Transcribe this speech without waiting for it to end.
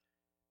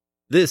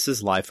This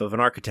is Life of an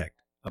Architect,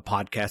 a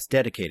podcast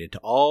dedicated to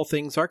all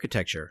things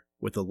architecture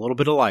with a little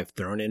bit of life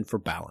thrown in for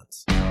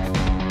balance.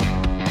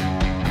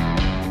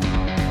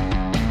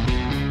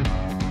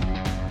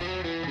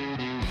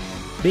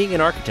 Being an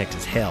architect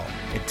is hell,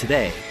 and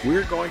today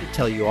we're going to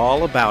tell you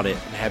all about it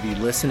and have you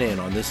listen in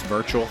on this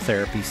virtual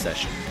therapy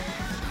session.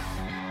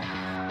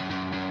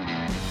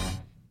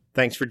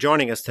 Thanks for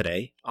joining us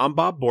today. I'm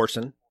Bob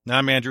Borson.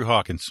 I'm Andrew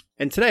Hawkins.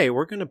 And today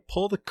we're going to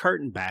pull the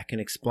curtain back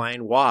and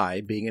explain why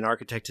being an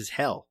architect is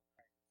hell.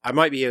 I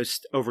might be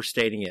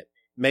overstating it.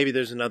 Maybe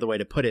there's another way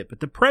to put it, but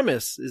the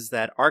premise is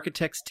that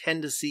architects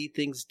tend to see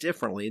things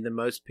differently than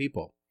most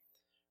people.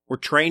 We're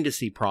trained to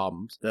see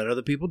problems that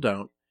other people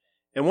don't,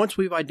 and once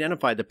we've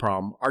identified the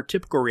problem, our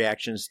typical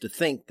reaction is to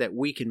think that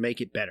we can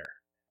make it better.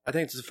 I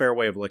think it's a fair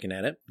way of looking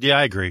at it. Yeah,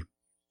 I agree.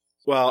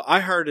 Well, I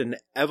heard an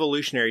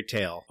evolutionary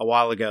tale a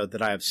while ago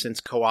that I have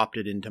since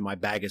co-opted into my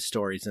bag of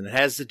stories, and it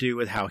has to do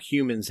with how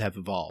humans have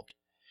evolved.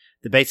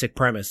 The basic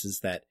premise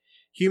is that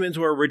humans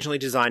were originally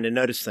designed to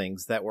notice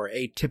things that were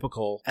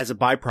atypical as a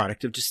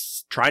byproduct of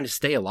just trying to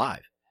stay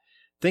alive.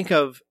 Think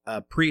of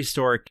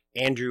prehistoric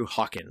Andrew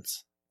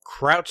Hawkins,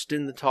 crouched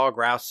in the tall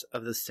grass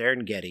of the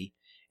Serengeti,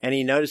 and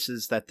he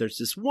notices that there's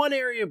this one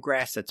area of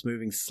grass that's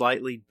moving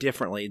slightly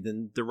differently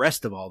than the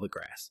rest of all the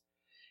grass.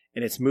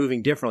 And it's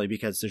moving differently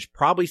because there's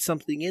probably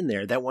something in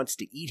there that wants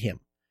to eat him,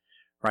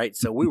 right?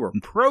 So we were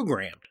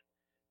programmed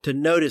to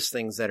notice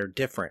things that are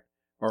different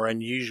or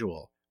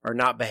unusual or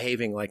not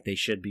behaving like they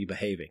should be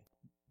behaving.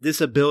 This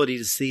ability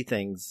to see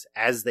things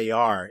as they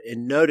are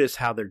and notice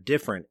how they're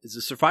different is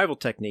a survival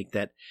technique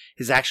that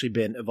has actually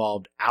been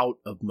evolved out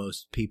of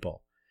most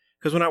people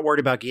because we're not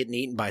worried about getting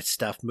eaten by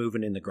stuff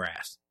moving in the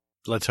grass.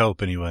 Let's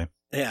hope anyway.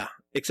 Yeah,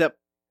 except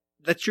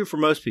that's true for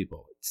most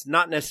people. It's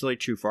not necessarily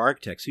true for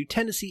architects who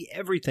tend to see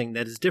everything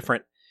that is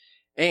different,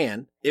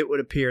 and it would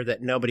appear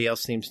that nobody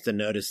else seems to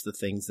notice the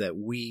things that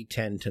we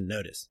tend to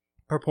notice.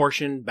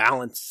 Proportion,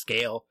 balance,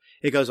 scale,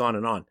 it goes on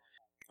and on.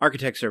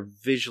 Architects are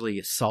visually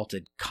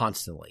assaulted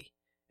constantly,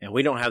 and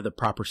we don't have the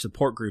proper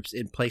support groups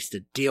in place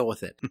to deal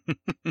with it.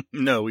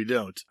 No, we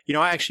don't. You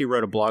know, I actually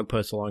wrote a blog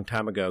post a long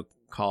time ago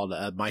called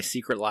My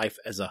Secret Life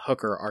as a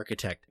Hooker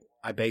Architect.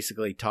 I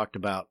basically talked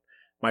about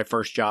my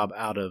first job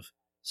out of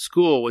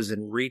school was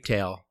in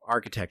retail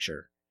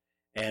architecture,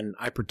 and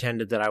I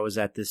pretended that I was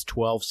at this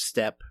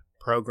 12-step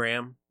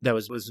program that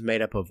was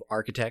made up of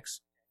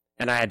architects,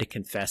 and I had to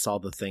confess all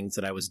the things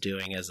that I was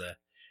doing as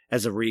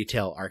a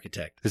retail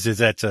architect. Is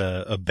that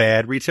a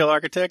bad retail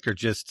architect or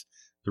just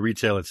the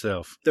retail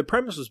itself? The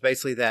premise was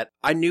basically that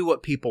I knew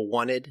what people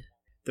wanted.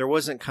 There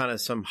wasn't kind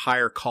of some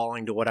higher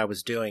calling to what I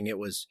was doing. It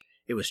was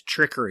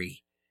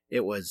trickery.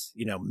 It was,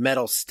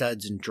 metal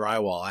studs and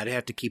drywall. I'd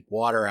have to keep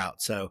water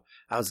out. So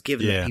I was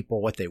giving the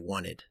people what they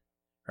wanted,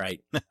 right?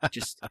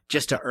 just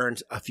to earn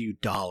a few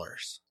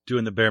dollars.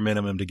 Doing the bare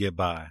minimum to get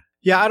by.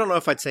 Yeah, I don't know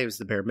if I'd say it was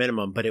the bare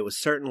minimum, but it was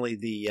certainly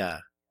the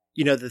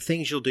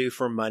things you'll do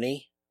for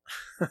money.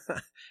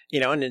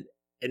 And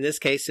in this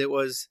case, it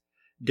was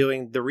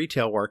doing the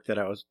retail work that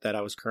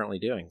I was currently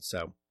doing.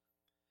 So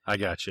I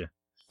got you.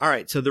 All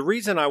right. So the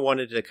reason I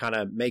wanted to kind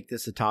of make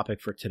this a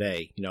topic for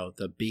today,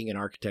 the being an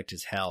architect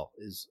is hell,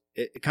 is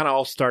it kind of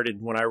all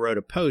started when I wrote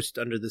a post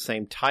under the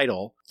same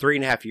title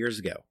 3.5 years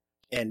ago.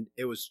 And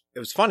it was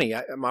funny.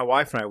 My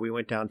wife and I, we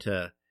went down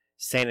to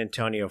San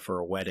Antonio for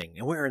a wedding,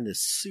 and we were in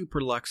this super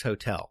luxe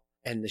hotel,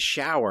 and the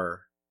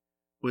shower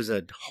was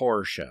a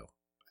horror show.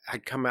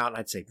 I'd come out and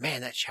I'd say, man,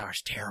 that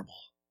shower's terrible.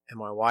 And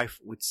my wife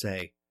would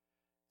say,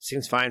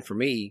 seems fine for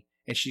me.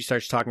 And she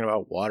starts talking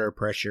about water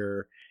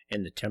pressure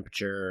and the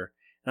temperature.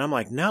 And I'm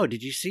like, no,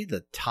 did you see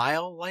the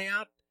tile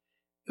layout?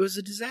 It was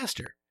a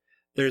disaster.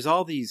 There's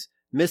all these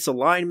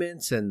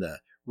misalignments, and the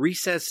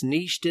recessed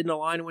niche didn't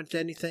align with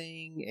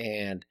anything.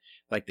 And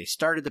like they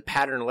started the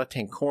pattern in the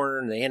left-hand corner,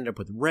 and they ended up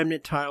with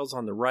remnant tiles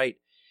on the right.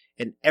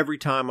 And every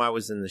time I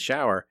was in the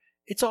shower,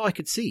 it's all I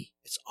could see.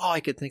 It's all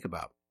I could think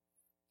about.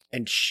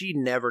 And she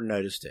never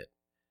noticed it.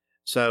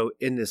 So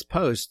in this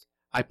post,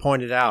 I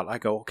pointed out, I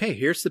go, okay,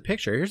 here's the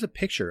picture. Here's a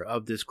picture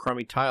of this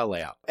crummy tile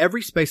layout.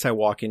 Every space I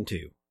walk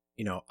into,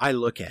 I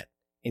look at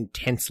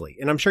intensely.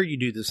 And I'm sure you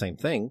do the same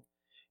thing.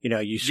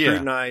 You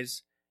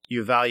scrutinize,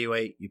 you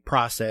evaluate, you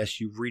process,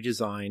 you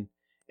redesign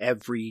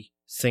every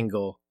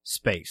single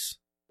space.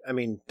 I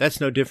mean,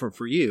 that's no different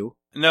for you.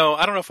 No,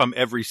 I don't know if I'm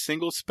every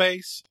single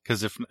space,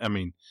 because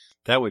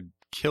that would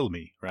kill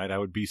me, right? I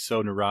would be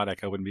so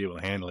neurotic, I wouldn't be able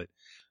to handle it.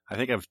 I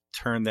think I've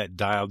turned that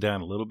dial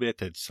down a little bit,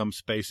 that some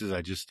spaces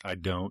I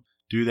don't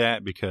do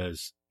that,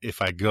 because if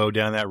I go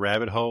down that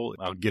rabbit hole,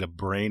 I'll get a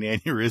brain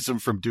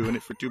aneurysm from doing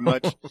it for too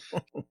much.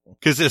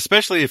 Because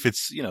especially if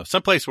it's,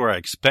 someplace where I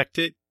expect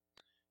it,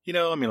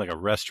 like a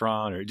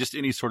restaurant or just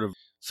any sort of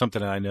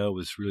something that I know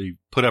was really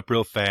put up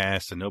real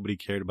fast and nobody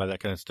cared about that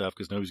kind of stuff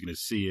because nobody's going to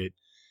see it,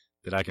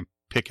 that I can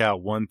pick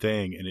out one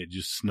thing and it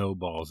just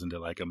snowballs into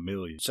like a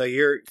million. So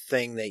your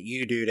thing that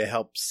you do to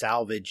help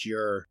salvage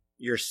your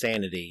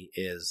sanity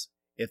is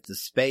if the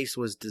space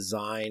was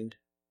designed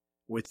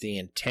with the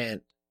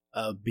intent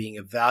of being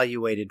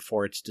evaluated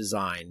for its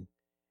design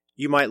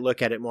you might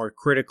look at it more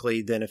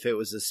critically than if it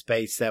was a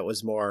space that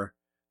was more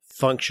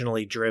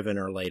functionally driven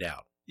or laid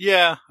out.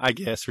 Yeah, I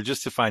guess, or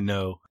just if I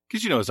know.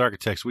 Because, as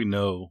architects, we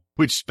know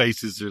which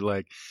spaces are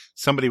like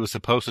somebody was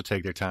supposed to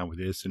take their time with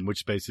this and which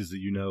spaces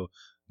that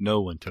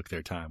no one took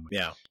their time with.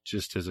 Yeah.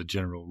 Just as a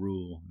general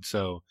rule.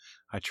 So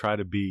I try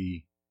to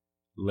be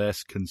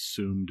less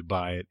consumed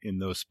by it in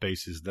those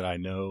spaces that I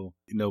know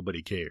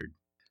nobody cared.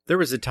 There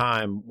was a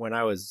time when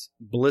I was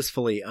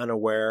blissfully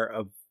unaware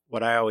of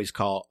what I always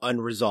call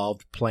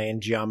unresolved plan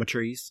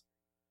geometries.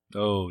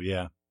 Oh,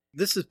 yeah.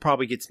 This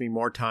probably gets me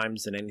more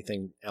times than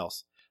anything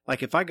else.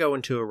 Like if I go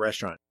into a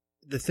restaurant,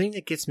 the thing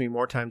that gets me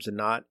more times than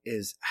not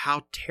is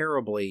how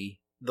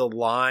terribly the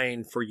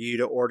line for you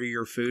to order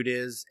your food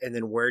is, and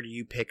then where do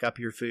you pick up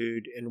your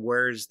food, and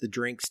where's the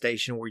drink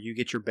station where you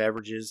get your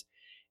beverages.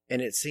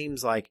 And it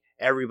seems like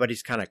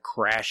everybody's kind of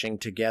crashing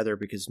together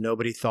because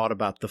nobody thought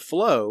about the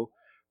flow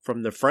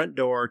from the front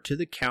door to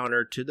the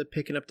counter to the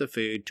picking up the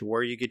food to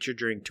where you get your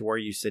drink to where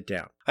you sit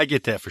down. I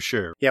get that for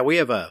sure. Yeah, we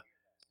have a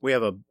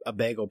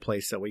bagel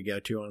place that we go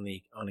to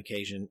on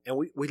occasion, and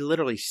we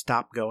literally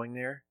stop going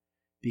there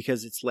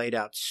because it's laid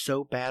out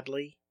so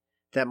badly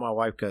that my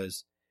wife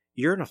goes,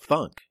 "You're in a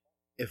funk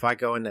if I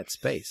go in that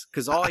space."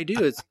 Because all I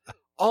do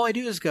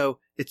is go,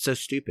 "It's so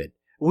stupid."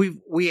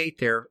 We ate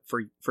there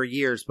for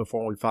years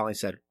before we finally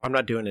said, "I'm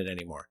not doing it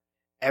anymore."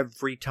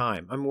 Every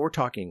time, I mean, we're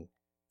talking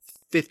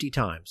 50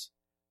 times.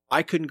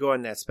 I couldn't go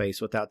in that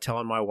space without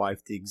telling my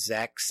wife the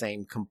exact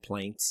same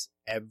complaints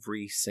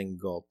every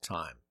single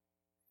time.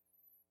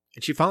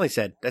 And she finally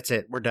said, "That's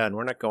it. We're done.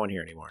 We're not going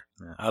here anymore."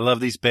 I love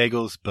these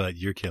bagels, but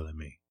you're killing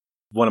me.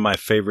 One of my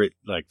favorite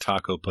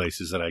taco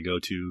places that I go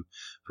to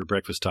for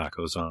breakfast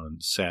tacos on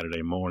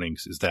Saturday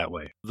mornings is that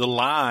way. The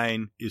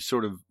line is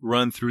sort of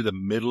run through the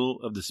middle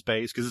of the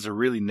space because it's a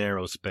really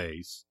narrow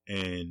space.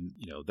 And,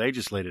 they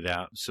just laid it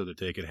out so that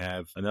they could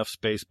have enough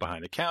space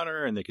behind the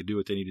counter and they could do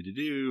what they needed to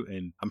do.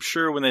 And I'm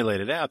sure when they laid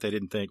it out, they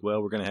didn't think,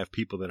 well, we're going to have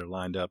people that are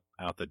lined up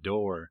out the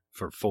door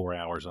for 4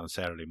 hours on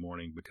Saturday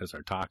morning because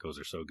our tacos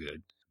are so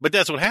good. But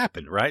that's what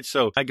happened, right?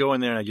 So I go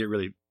in there and I get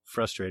really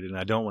frustrated and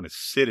I don't want to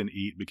sit and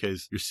eat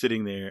because you're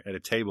sitting there at a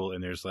table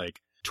and there's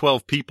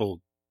 12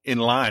 people in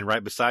line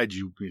right beside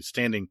you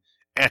standing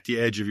at the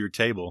edge of your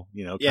table,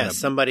 Yeah,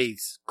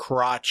 somebody's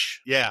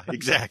crotch. Yeah,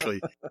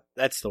 exactly.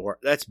 That's the word.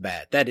 That's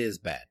bad. That is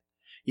bad.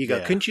 You go,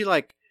 couldn't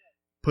you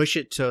push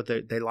it so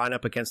that they line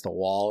up against a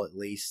wall at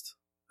least?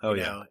 Oh,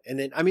 yeah. And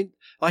then, I mean,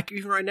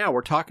 even right now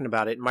we're talking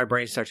about it and my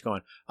brain starts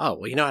going, "Oh,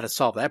 well, you know how to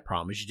solve that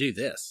problem is you do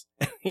this."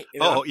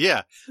 Oh,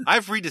 yeah.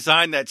 I've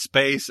redesigned that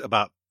space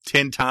about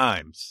 10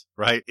 times,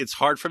 right? It's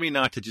hard for me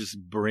not to just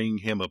bring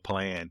him a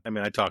plan. I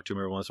mean, I talk to him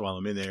every once in a while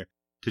I'm in there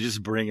to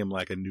just bring him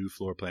a new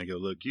floor plan. Go,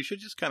 "Look, you should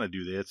just kind of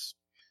do this.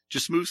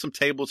 Just move some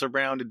tables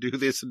around and do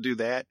this and do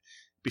that.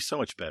 It'd be so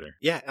much better."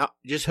 Yeah.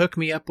 Just hook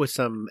me up with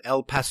some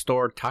El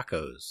Pastor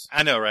tacos.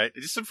 I know, right?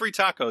 Just some free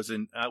tacos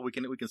and we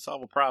can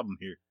solve a problem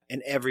here.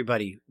 And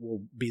everybody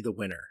will be the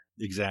winner.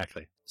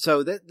 Exactly.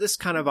 So this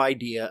kind of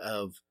idea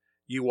of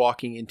you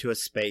walking into a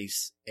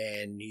space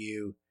and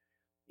you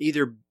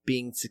either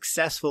being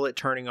successful at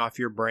turning off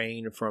your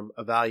brain from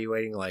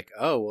evaluating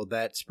oh, well,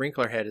 that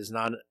sprinkler head is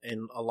not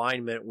in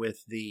alignment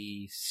with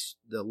the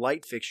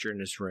light fixture in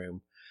this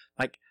room.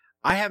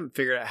 I haven't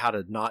figured out how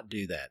to not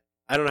do that.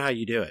 I don't know how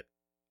you do it,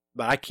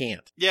 but I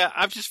can't. Yeah,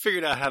 I've just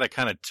figured out how to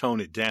kind of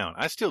tone it down.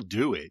 I still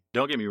do it.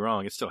 Don't get me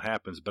wrong. It still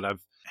happens, but I've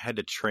had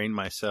to train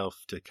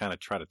myself to kind of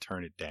try to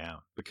turn it down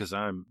because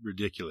I'm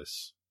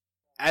ridiculous.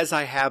 As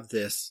I have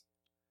this,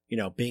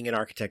 being an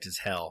architect is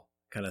hell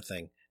kind of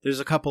thing. There's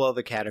a couple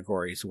other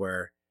categories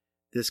where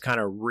this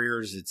kind of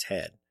rears its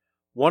head.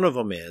 One of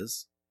them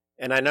is,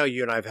 and I know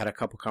you and I have had a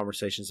couple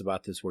conversations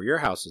about this where your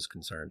house is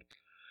concerned,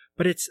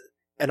 but it's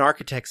an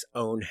architect's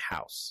own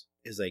house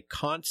is a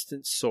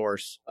constant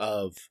source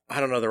of,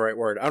 I don't know the right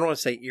word. I don't want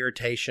to say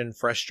irritation,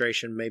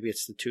 frustration. Maybe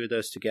it's the two of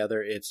those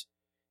together. It's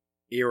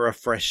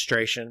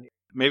frustration.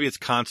 Maybe it's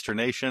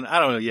consternation. I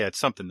don't know. Yeah, it's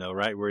something though,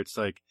 right? Where it's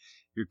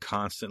you're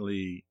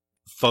constantly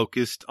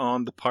focused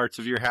on the parts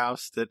of your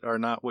house that are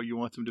not what you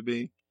want them to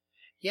be.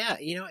 Yeah,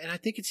 and I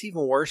think it's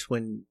even worse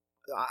when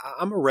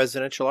I'm a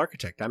residential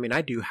architect. I mean,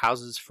 I do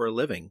houses for a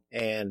living,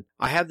 and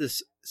I have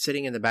this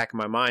sitting in the back of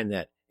my mind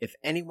that if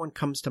anyone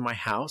comes to my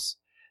house,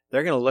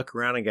 they're going to look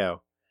around and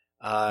go,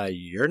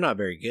 "You're not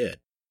very good."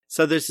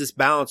 So there's this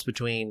balance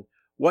between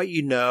what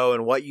you know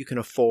and what you can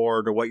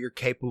afford or what you're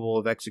capable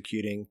of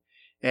executing.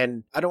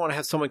 And I don't want to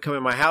have someone come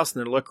in my house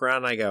and they look around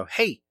and I go,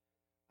 "Hey,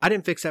 I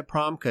didn't fix that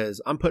problem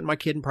because I'm putting my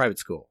kid in private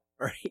school."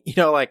 Or,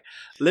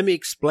 let me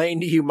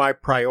explain to you my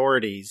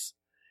priorities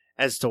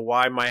as to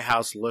why my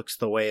house looks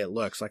the way it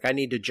looks. I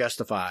need to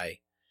justify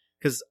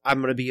because I'm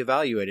going to be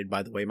evaluated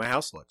by the way my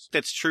house looks.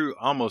 That's true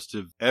almost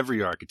of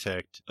every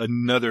architect.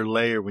 Another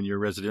layer when you're a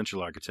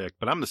residential architect.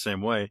 But I'm the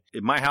same way.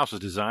 If my house was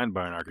designed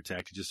by an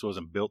architect, it just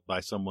wasn't built by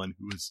someone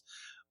who was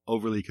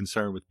overly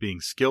concerned with being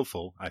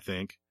skillful, I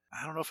think.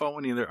 I don't know if I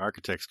want any other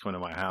architects coming to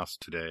my house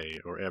today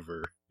or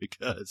ever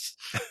because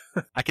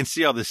I can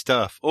see all this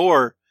stuff.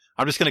 Or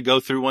I'm just going to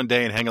go through one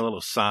day and hang a little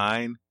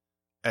sign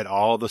at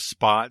all the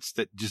spots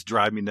that just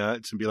drive me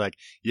nuts and be like,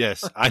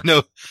 yes, I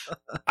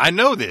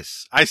know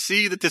this. I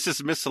see that this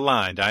is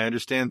misaligned. I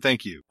understand.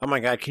 Thank you. Oh my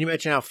God. Can you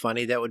imagine how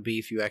funny that would be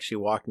if you actually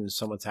walked into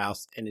someone's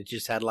house and it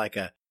just had like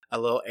a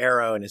little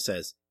arrow and it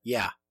says,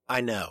 yeah,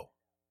 I know.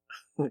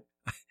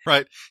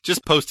 Right.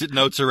 Just Post-it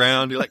notes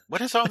around. You're like,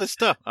 what is all this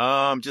stuff?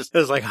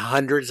 There's like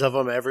hundreds of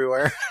them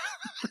everywhere.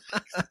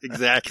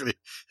 Exactly.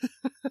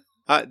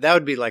 That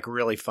would be like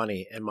really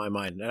funny in my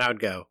mind. And I would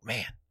go,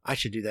 man, I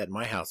should do that in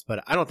my house.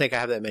 But I don't think I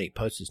have that many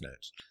Post-it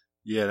notes.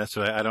 Yeah, that's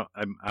what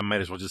I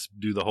might as well just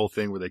do the whole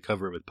thing where they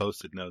cover it with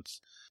Post-it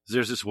notes.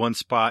 There's this one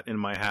spot in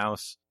my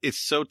house. It's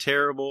so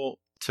terrible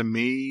to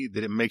me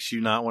that it makes you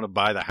not want to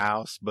buy the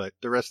house, but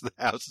the rest of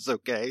the house is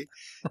okay,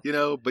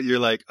 but you're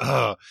like,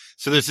 oh.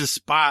 So there's this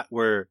spot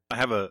where I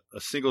have a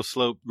single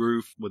slope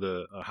roof with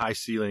a high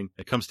ceiling.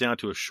 It comes down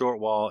to a short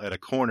wall at a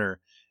corner,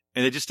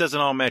 and it just doesn't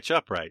all match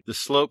up right. The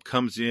slope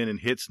comes in and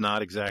hits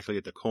not exactly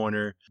at the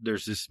corner.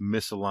 There's this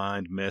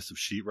misaligned mess of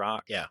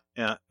sheetrock. Yeah.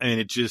 And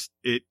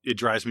it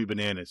drives me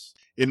bananas.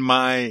 In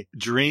my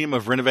dream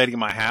of renovating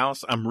my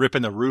house, I'm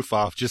ripping the roof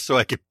off just so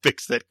I can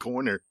fix that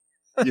corner.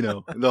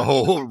 The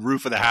whole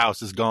roof of the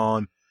house is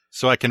gone,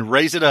 so I can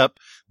raise it up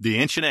the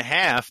 1.5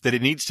 inches that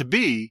it needs to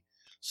be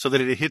so that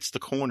it hits the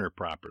corner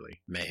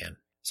properly. Man.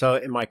 So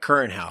in my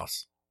current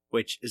house,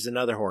 which is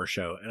another horror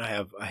show, and I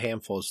have a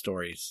handful of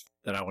stories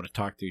that I want to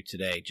talk through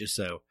today, just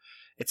so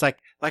it's like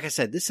I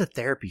said, this is a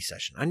therapy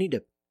session. I need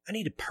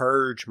to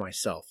purge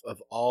myself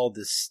of all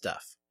this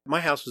stuff. My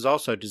house was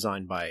also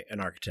designed by an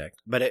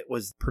architect, but it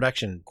was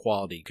production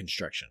quality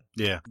construction.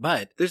 Yeah.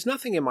 But there's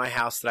nothing in my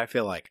house that I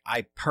feel like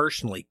I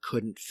personally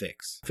couldn't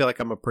fix. I feel like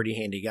I'm a pretty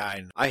handy guy,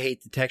 and I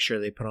hate the texture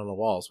they put on the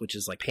walls, which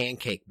is like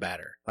pancake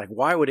batter. Like,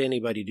 why would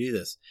anybody do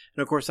this?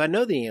 And of course, I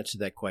know the answer to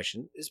that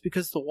question is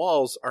because the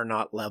walls are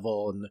not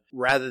level, and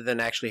rather than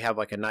actually have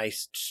like a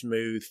nice,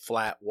 smooth,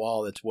 flat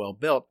wall that's well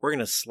built, we're going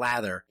to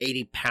slather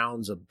 80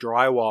 pounds of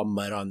drywall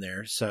mud on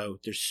there. So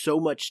there's so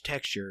much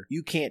texture,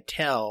 you can't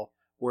tell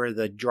where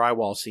the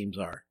drywall seams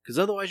are, because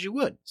otherwise you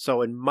would.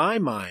 So in my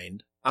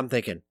mind, I'm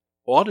thinking,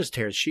 well, I'll just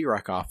tear the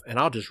sheetrock off and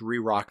I'll just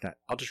re-rock that.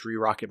 I'll just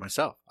re-rock it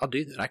myself. I'll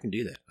do that. I can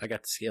do that. I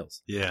got the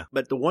skills. Yeah.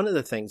 But one of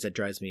the things that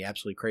drives me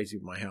absolutely crazy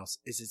with my house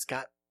is it's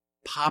got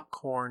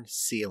popcorn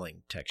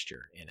ceiling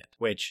texture in it,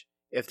 which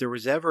if there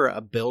was ever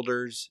a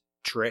builder's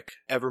trick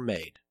ever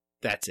made,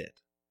 that's it.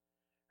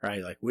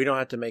 Right? Like, we don't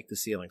have to make the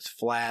ceilings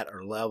flat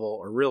or level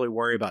or really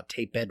worry about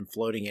tape bed and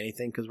floating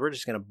anything, because we're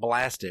just going to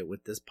blast it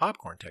with this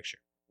popcorn texture.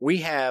 We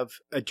have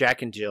a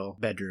Jack and Jill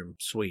bedroom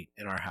suite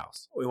in our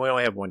house. We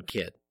only have one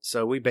kid.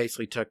 So we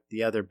basically took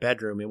the other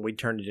bedroom and we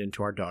turned it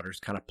into our daughter's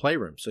kind of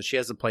playroom. So she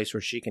has a place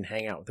where she can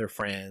hang out with her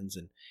friends,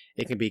 and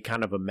it can be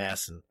kind of a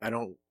mess. And I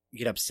don't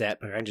get upset,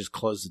 but I can just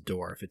close the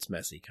door if it's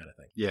messy kind of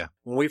thing. Yeah.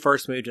 When we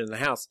first moved into the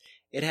house,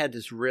 it had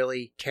this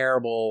really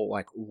terrible,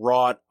 like,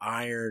 wrought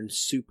iron,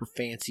 super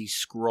fancy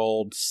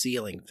scrolled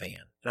ceiling fan.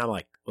 And I'm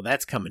like, well,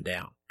 that's coming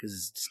down because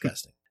it's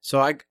disgusting.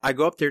 So I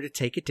go up there to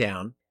take it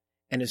down.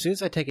 And as soon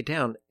as I take it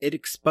down, it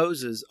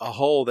exposes a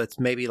hole that's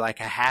maybe like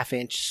a 1/2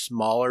 inch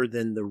smaller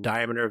than the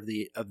diameter of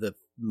the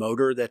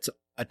motor that's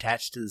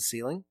attached to the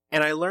ceiling.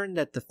 And I learned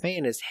that the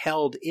fan is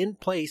held in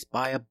place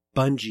by a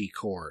bungee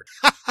cord.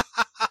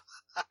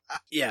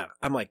 Yeah,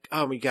 I'm like,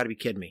 oh, you got to be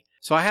kidding me.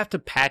 So I have to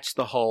patch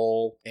the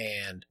hole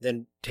and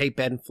then tape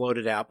bed and float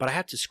it out. But I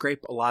have to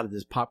scrape a lot of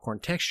this popcorn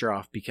texture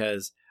off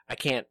because I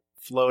can't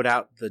float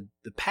out the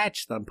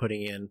patch that I'm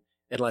putting in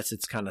unless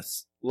it's kind of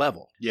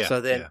level. Yeah.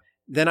 So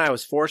then I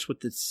was forced with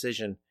the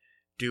decision,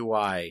 do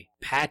I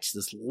patch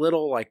this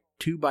little like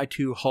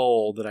 2x2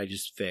 hole that I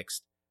just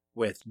fixed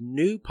with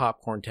new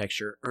popcorn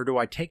texture, or do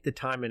I take the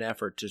time and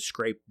effort to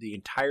scrape the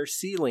entire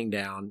ceiling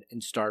down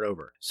and start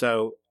over?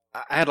 So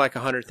I had like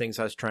 100 things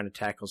I was trying to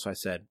tackle. So I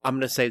said, I'm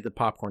going to save the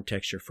popcorn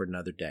texture for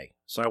another day.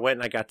 So I went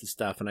and I got the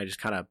stuff and I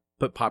just kind of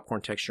put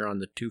popcorn texture on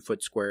the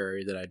 2-foot square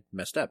area that I'd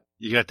messed up.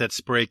 You got that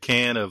spray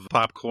can of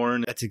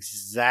popcorn? That's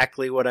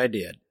exactly what I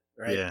did.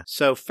 Right. Yeah.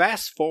 So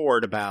fast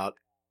forward about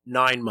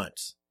 9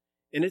 months,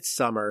 and it's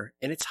summer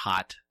and it's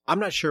hot. I'm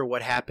not sure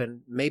what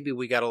happened. Maybe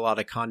we got a lot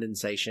of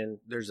condensation.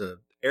 There's a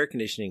air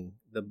conditioning.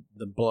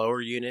 The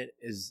blower unit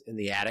is in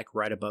the attic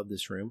right above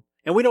this room.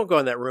 And we don't go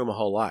in that room a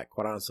whole lot,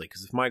 quite honestly,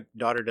 because if my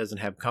daughter doesn't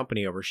have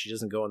company over, she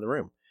doesn't go in the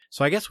room.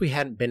 So I guess we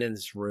hadn't been in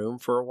this room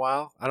for a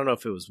while. I don't know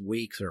if it was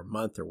weeks or a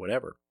month or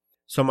whatever.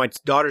 So my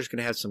daughter's going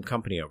to have some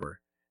company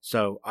over.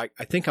 So I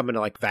think I'm going to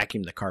like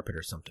vacuum the carpet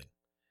or something.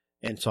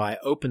 And so I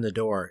open the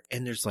door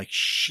and there's like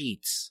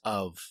sheets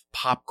of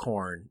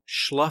popcorn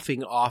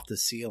sloughing off the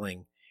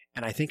ceiling.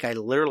 And I think I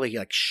literally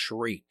like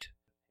shrieked.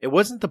 It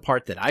wasn't the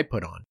part that I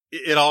put on.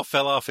 It all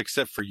fell off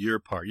except for your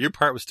part. Your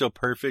part was still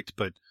perfect,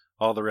 but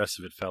all the rest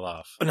of it fell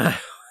off. Not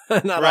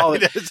right? all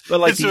of it. But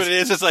like that's what it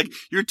is. It's like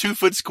your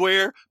 2-foot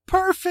square,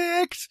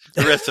 perfect.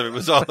 The rest of it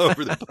was all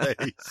over the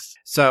place.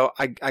 So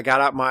I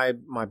got out my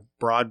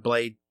broad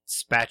blade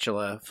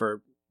spatula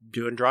for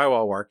doing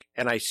drywall work,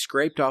 and I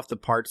scraped off the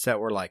parts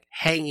that were like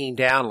hanging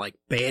down like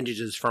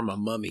bandages from a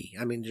mummy.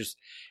 I mean, just,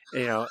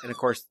 and of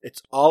course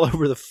it's all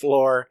over the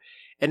floor.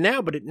 And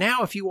now,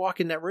 now if you walk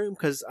in that room,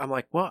 because I'm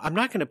like, well, I'm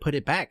not going to put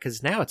it back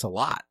because now it's a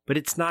lot. But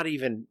it's not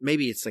even,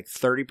 maybe it's like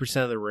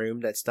 30% of the room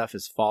that stuff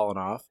has fallen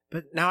off.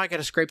 But now I got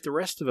to scrape the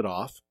rest of it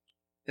off.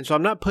 And so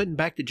I'm not putting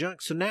back the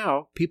junk. So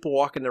now people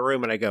walk in the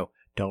room and I go,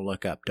 don't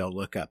look up, don't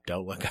look up,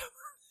 don't look up.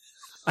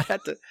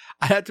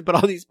 I had to put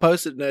all these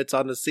Post-it notes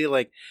on the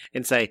ceiling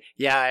and say,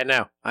 yeah, I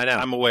know.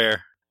 I'm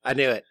aware. I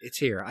knew it. It's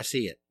here. I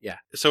see it. Yeah.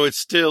 So it's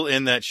still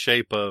in that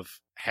shape of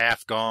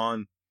half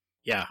gone,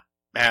 Yeah.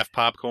 half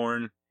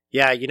popcorn.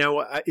 Yeah, you know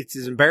what? It's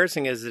as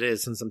embarrassing as it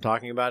is since I'm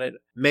talking about it.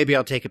 Maybe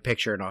I'll take a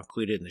picture and I'll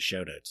include it in the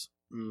show notes.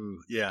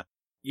 Ooh, yeah.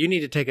 You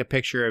need to take a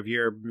picture of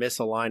your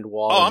misaligned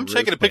wall. Oh, I'm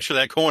taking a picture of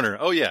that corner.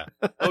 Oh, yeah.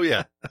 Oh,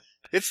 yeah.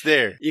 It's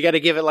there. You got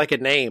to give it like a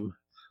name.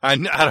 I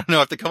don't know. I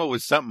have to come up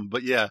with something,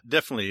 but yeah,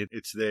 definitely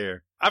it's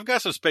there. I've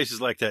got some spaces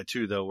like that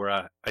too, though,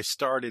 where I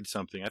started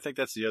something. I think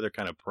that's the other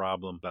kind of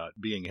problem about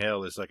being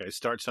hell is like I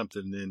start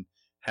something and then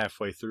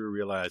halfway through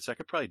realize I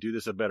could probably do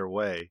this a better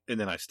way. And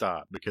then I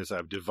stop because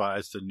I've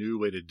devised a new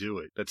way to do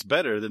it. That's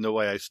better than the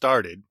way I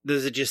started.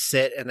 Does it just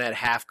sit in that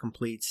half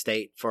complete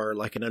state for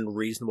like an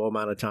unreasonable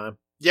amount of time?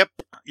 Yep.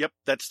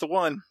 That's the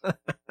one.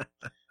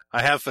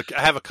 I have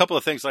a couple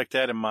of things like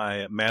that in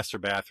my master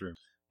bathroom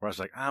where I was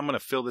like, I'm going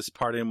to fill this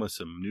part in with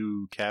some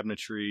new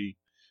cabinetry,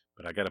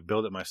 but I got to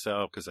build it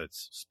myself because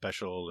it's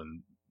special.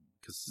 And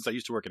because since I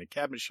used to work in a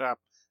cabinet shop,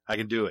 I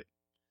can do it.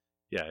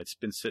 Yeah. It's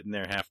been sitting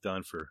there half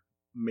done for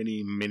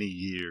many, many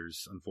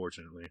years,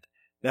 unfortunately.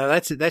 Now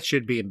that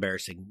should be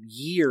embarrassing.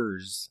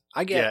 Years.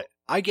 I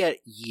get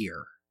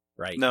year,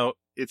 right? No,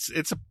 it's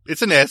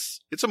an S.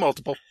 It's a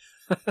multiple.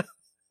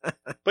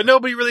 But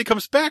nobody really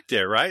comes back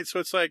there, right? So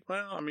it's like,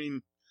 well, I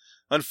mean,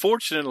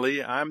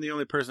 unfortunately, I'm the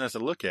only person that has to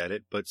look at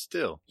it, but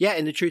still. Yeah,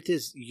 and the truth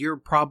is, you're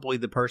probably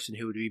the person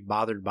who would be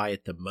bothered by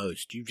it the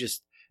most. You've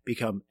just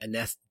become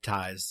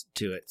anesthetized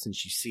to it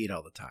since you see it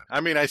all the time.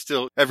 I mean,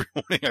 every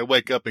morning I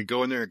wake up and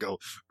go in there and go,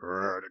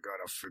 I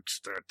gotta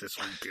fix that this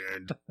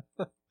weekend.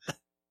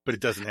 But it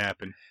doesn't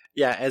happen.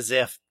 Yeah, as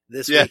if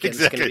this weekend's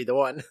going to be the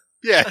one.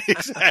 Yeah,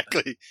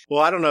 exactly.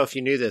 Well, I don't know if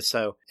you knew this.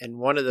 So in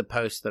one of the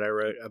posts that I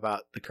wrote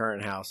about the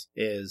current house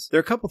is there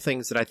are a couple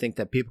things that I think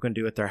that people can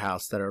do at their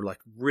house that are like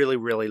really,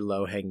 really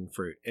low hanging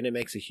fruit. And it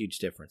makes a huge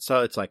difference.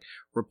 So it's like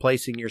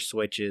replacing your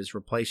switches,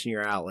 replacing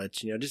your outlets,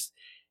 just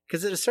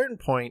because at a certain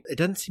point, it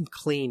doesn't seem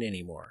clean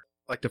anymore.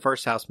 Like the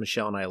first house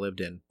Michelle and I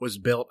lived in was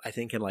built, I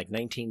think, in like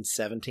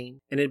 1917.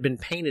 And it had been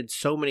painted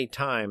so many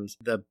times.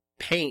 The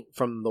paint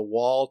from the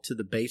wall to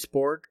the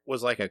baseboard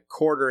was like a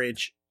 1/4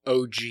 inch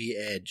OG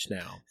edge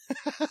now.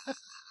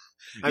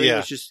 I mean, it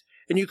was just,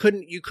 and you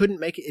couldn't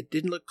make it. It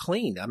didn't look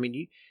clean. I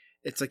mean,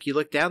 it's like you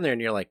look down there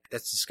and you're like,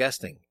 that's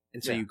disgusting.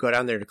 And so you go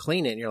down there to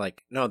clean it and you're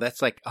like, no,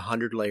 that's like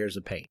 100 layers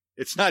of paint.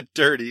 It's not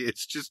dirty.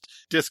 It's just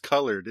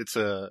discolored. It's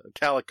a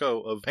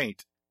calico of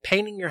paint.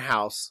 Painting your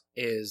house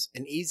is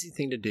an easy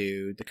thing to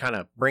do to kind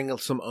of bring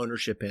some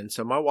ownership in.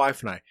 So my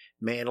wife and I,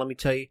 man, let me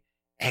tell you,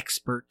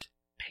 expert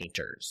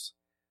painters.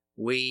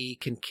 We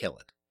can kill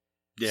it.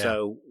 Yeah.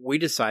 So we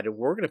decided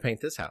we're going to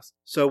paint this house.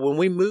 So when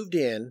we moved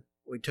in,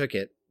 we took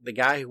it. The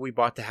guy who we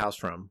bought the house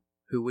from,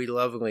 who we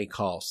lovingly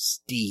call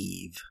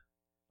Steve.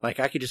 Like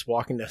I could just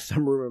walk into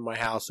some room in my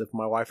house if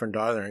my wife and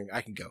daughter, and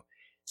I could go,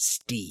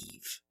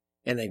 Steve.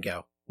 And then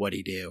go, what'd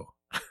he do?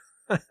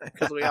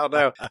 Because we all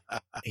know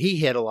he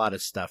hid a lot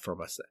of stuff from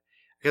us.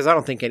 Because I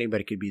don't think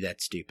anybody could be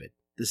that stupid.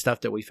 The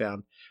stuff that we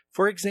found.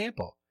 For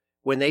example,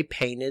 when they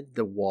painted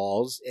the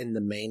walls in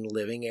the main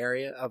living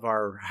area of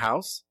our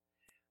house,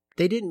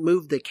 they didn't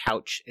move the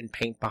couch and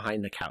paint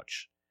behind the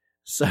couch.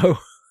 So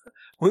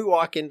we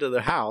walk into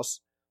the house.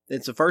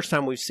 It's the first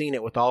time we've seen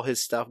it with all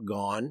his stuff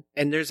gone.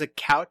 And there's a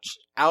couch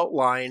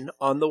outline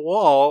on the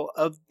wall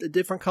of the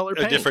different color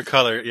paint. A different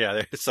color,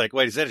 yeah. It's like,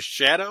 wait, is that a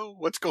shadow?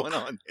 What's going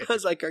on? I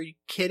was like, are you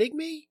kidding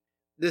me?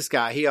 This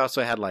guy, he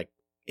also had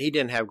he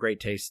didn't have great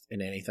taste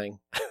in anything.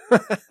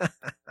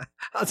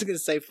 I was going to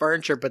say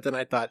furniture, but then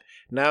I thought,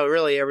 no,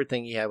 really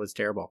everything he had was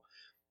terrible.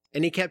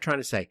 And he kept trying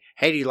to say,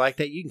 hey, do you like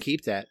that? You can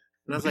keep that.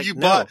 And I was like,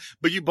 no.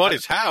 But you bought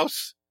his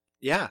house.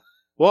 Yeah.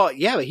 Well,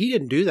 yeah, but he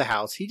didn't do the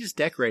house. He just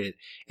decorated.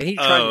 And he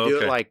tried to do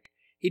it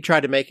he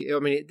tried to make it. I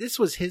mean, this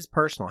was his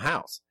personal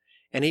house.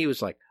 And he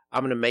was like,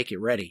 I'm going to make it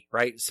ready,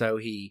 right? So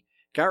he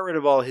got rid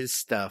of all his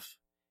stuff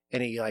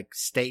and he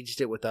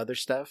staged it with other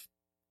stuff.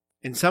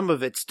 And some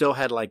of it still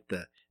had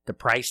the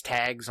price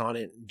tags on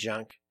it and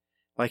junk.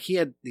 Like he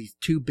had these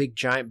 2 big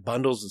giant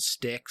bundles of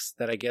sticks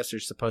that I guess are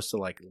supposed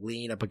to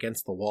lean up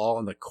against the wall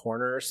in the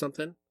corner or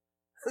something.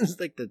 It's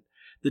like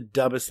the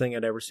dumbest thing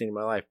I'd ever seen in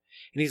my life.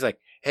 And he's like,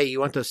 hey, you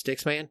want those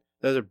sticks, man?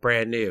 Those are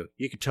brand new.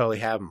 You could totally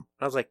have them.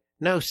 And I was like,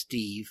 no,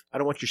 Steve, I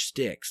don't want your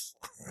sticks.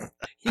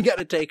 You got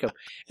to take them.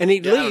 And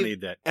he'd leave. I don't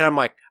need that. And I'm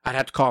like, I'd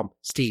have to call him,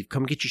 Steve,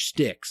 come get your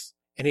sticks.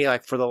 And he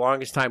for the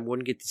longest time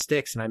wouldn't get the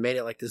sticks. And I made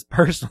it this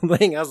personal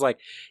thing. I was like,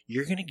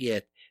 you're going to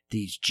get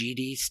these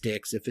GD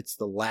sticks if it's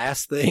the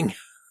last thing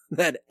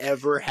that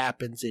ever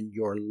happens in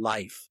your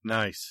life.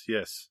 Nice.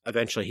 Yes.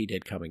 Eventually he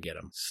did come and get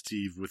them.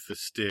 Steve with the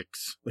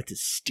sticks. With the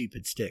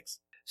stupid sticks.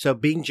 So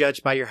being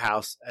judged by your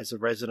house as a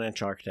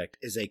residential architect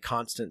is a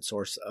constant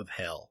source of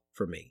hell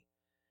for me.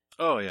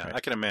 Oh, yeah, Right. I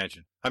can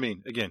imagine. I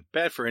mean, again,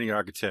 bad for any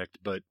architect,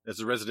 but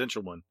as a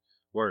residential one,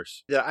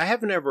 worse. Yeah, I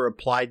haven't ever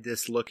applied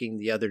this looking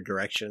the other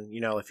direction.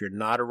 If you're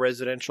not a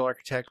residential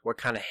architect, what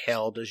kind of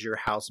hell does your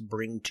house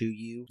bring to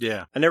you?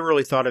 Yeah. I never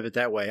really thought of it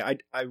that way.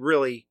 I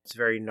really, it's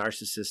very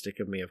narcissistic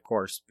of me, of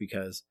course,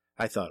 because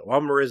I thought, well,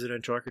 I'm a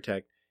residential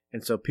architect,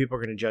 and so people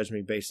are going to judge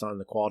me based on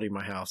the quality of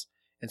my house,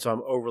 and so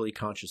I'm overly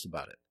conscious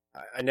about it.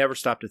 I never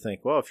stopped to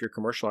think, well, if you're a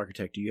commercial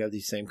architect, do you have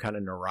these same kind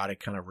of neurotic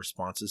kind of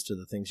responses to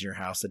the things in your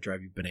house that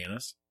drive you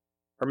bananas?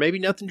 Or maybe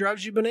nothing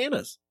drives you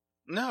bananas.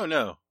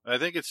 No. I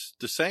think it's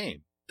the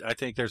same. I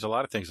think there's a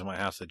lot of things in my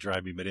house that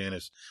drive me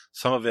bananas.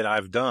 Some of it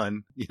I've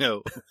done,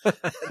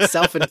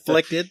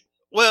 Self-inflicted.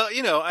 Well,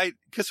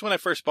 because when I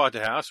first bought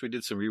the house, we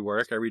did some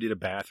rework. I redid a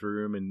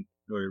bathroom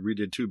or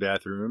redid 2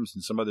 bathrooms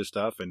and some other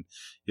stuff. And,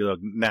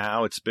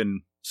 now it's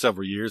been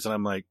several years and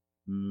I'm like,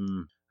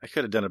 I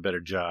could have done a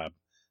better job.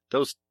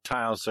 Those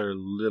tiles are a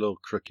little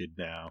crooked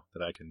now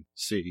that I can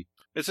see.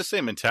 It's the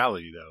same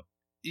mentality, though.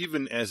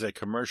 Even as a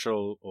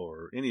commercial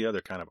or any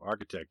other kind of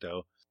architect,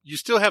 though, you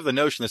still have the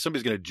notion that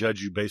somebody's going to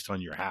judge you based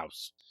on your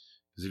house.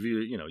 Because if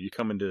you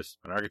come into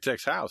an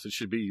architect's house, it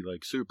should be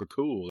like super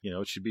cool.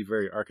 It should be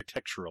very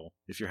architectural.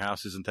 If your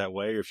house isn't that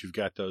way, or if you've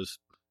got those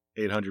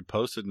 800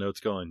 post-it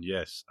notes going,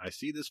 yes, I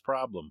see this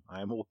problem,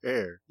 I'm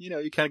aware.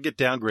 You kind of get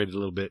downgraded a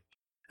little bit.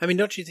 I mean,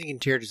 don't you think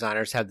interior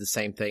designers have the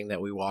same thing that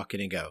we walk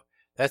in and go,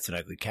 that's an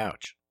ugly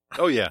couch?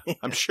 Oh, yeah,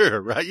 I'm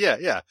sure, right? Yeah.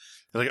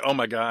 They're like, oh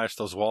my gosh,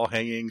 those wall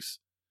hangings,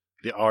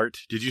 the art.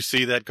 Did you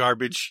see that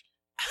garbage?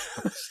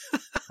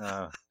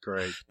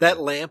 Great. That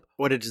lamp,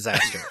 what a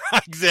disaster.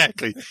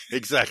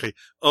 Exactly.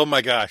 Oh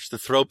my gosh, the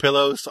throw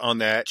pillows on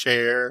that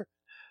chair.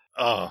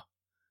 Oh,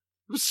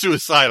 it was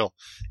suicidal.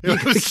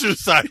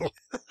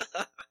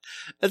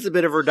 That's a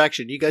bit of a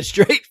reduction. You go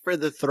straight for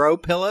the throw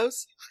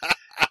pillows?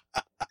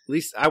 At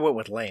least I went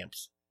with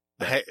lamps.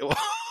 Hey,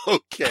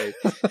 okay.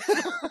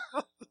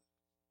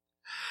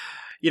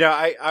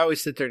 I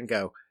always sit there and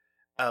go,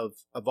 of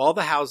all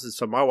the houses,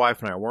 so my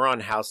wife and I, we're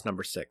on house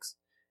number 6.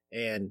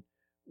 And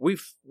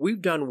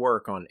we've done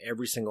work on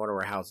every single one of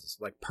our houses,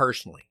 like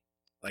personally,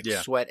 like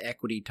sweat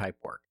equity type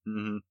work.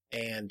 Mm-hmm.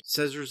 And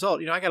so as a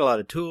result, I got a lot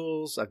of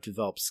tools. I've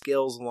developed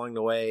skills along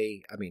the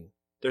way. I mean,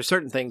 there's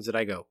certain things that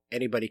I go,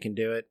 anybody can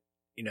do it.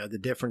 The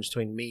difference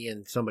between me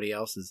and somebody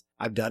else is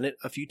I've done it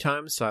a few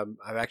times. So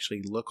I've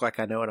actually look like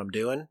I know what I'm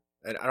doing.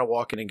 And I don't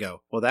walk in and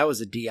go, well, that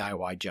was a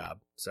DIY job.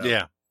 So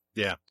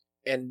yeah.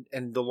 And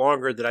the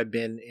longer that I've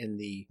been in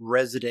the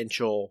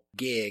residential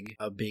gig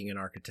of being an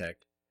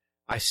architect,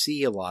 I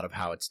see a lot of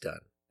how it's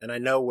done, and I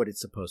know what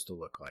it's supposed to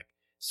look like.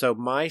 So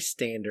my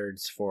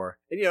standards for,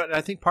 and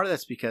I think part of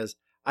that's because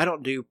I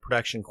don't do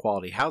production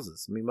quality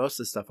houses. I mean, most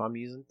of the stuff I'm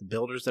using, the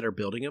builders that are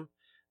building them,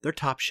 they're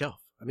top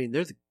shelf. I mean,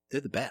 they're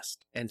the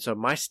best. And so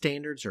my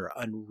standards are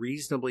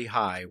unreasonably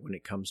high when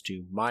it comes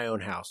to my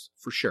own house,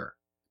 for sure.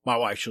 My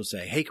wife, she'll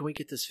say, hey, can we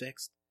get this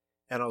fixed?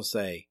 And I'll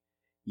say,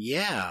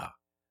 yeah,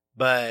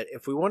 but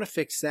if we want to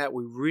fix that,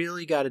 we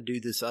really got to do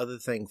this other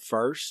thing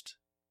first.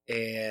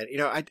 And,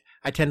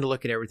 I tend to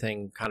look at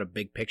everything kind of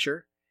big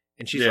picture.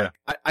 And she's like,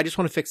 I just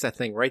want to fix that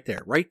thing right there.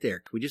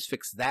 Can we just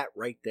fix that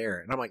right there?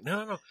 And I'm like,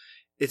 no.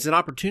 It's an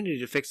opportunity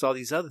to fix all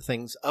these other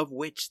things, of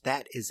which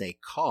that is a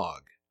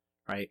cog,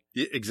 right?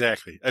 Yeah,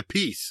 exactly. A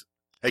piece,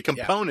 a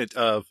component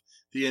of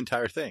the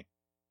entire thing.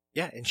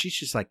 Yeah. And she's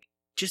just like,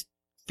 just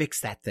fix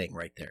that thing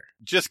right there.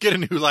 Just get a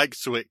new light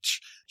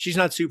switch. She's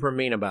not super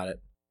mean about it.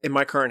 In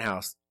my current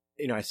house,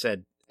 I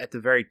said at the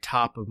very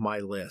top of my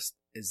list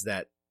is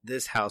that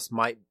this house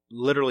might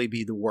literally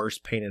be the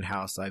worst painted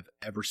house I've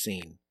ever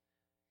seen.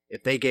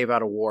 If they gave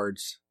out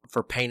awards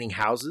for painting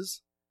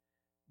houses,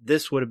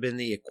 this would have been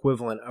the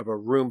equivalent of a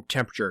room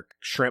temperature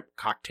shrimp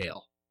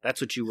cocktail.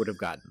 That's what you would have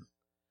gotten.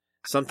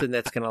 Something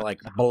that's going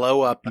to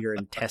blow up your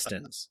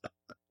intestines.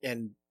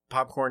 And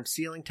popcorn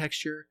ceiling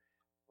texture,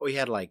 we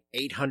had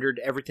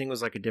 800. Everything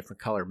was like a different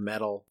color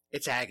metal.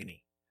 It's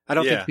agony. I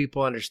don't think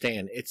people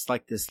understand. It's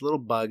like this little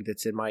bug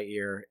that's in my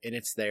ear, and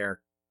it's there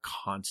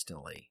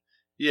constantly.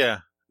 Yeah.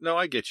 No,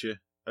 I get you.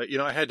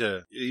 I had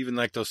to, even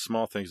like those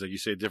small things, like you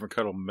say, different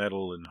color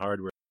metal and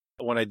hardware.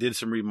 When I did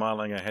some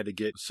remodeling, I had to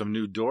get some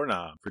new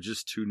doorknob for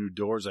just 2 new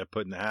doors I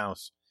put in the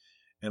house.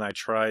 And I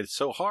tried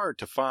so hard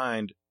to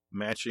find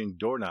matching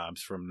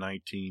doorknobs from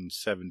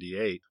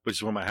 1978, which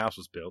is when my house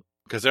was built,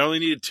 because I only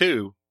needed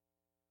 2.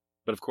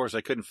 But of course,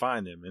 I couldn't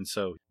find them. And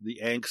so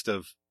the angst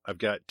of I've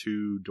got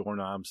 2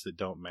 doorknobs that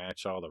don't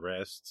match all the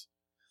rest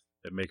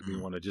that make me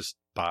want to just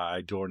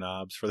buy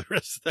doorknobs for the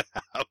rest of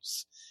the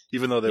house,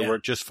 even though they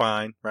work just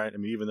fine, right? I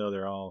mean, even though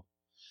they're all,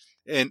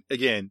 and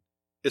again,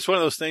 it's one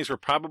of those things where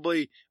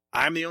probably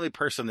I'm the only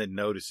person that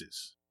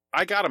notices.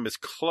 I got them as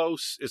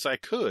close as I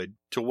could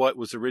to what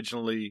was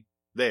originally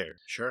there.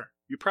 Sure.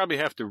 You probably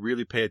have to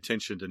really pay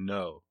attention to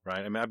know,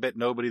 right? I mean, I bet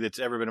nobody that's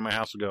ever been in my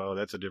house would go, oh,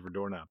 that's a different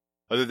doorknob.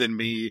 Other than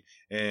me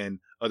and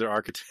other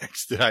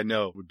architects that I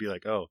know would be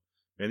like, oh,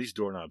 man, these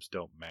doorknobs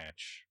don't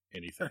match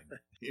anything,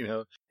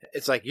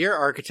 It's like your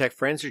architect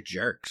friends are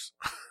jerks.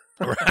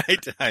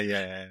 Right?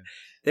 Yeah.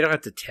 They don't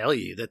have to tell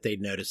you that they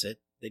notice it.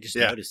 They just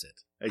Yeah. notice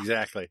it.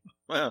 Exactly.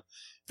 Well,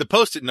 the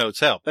Post-it notes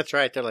help. That's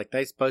right. They're like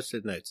nice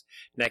Post-it notes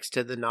next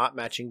to the not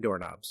matching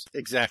doorknobs.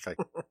 Exactly.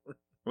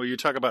 Well, you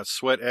talk about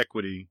sweat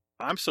equity.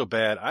 I'm so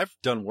bad. I've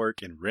done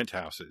work in rent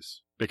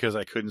houses because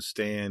I couldn't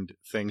stand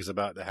things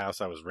about the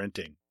house I was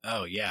renting,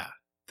 Oh, yeah.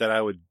 that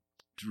I would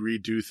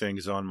redo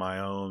things on my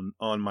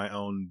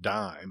own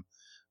dime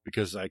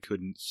because I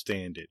couldn't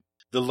stand it.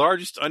 The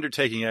largest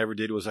undertaking I ever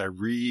did was I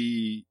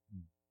resanded,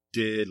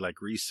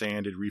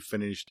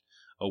 refinished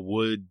a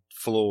wood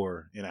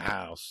floor in a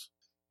house.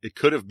 It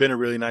could have been a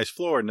really nice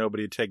floor and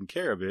nobody had taken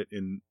care of it,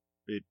 and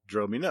it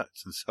drove me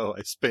nuts. And so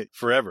I spent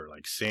forever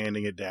like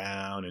sanding it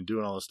down and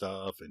doing all the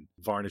stuff and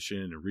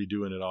varnishing and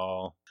redoing it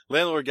all.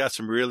 Landlord got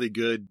some really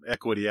good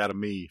equity out of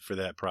me for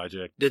that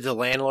project. Did the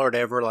landlord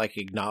ever like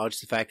acknowledge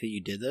the fact that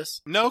you did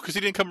this? No, because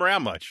he didn't come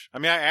around much. I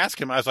mean, I asked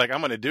him, I was like,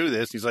 I'm going to do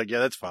this. He's like, yeah,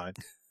 that's fine.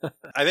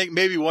 I think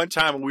maybe one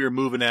time when we were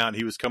moving out and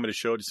he was coming to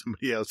show it to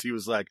somebody else, he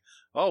was like,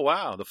 oh,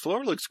 wow, the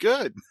floor looks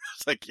good. I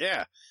was like,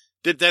 yeah,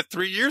 did that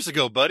 3 years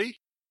ago, buddy.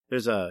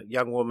 There's a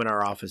young woman in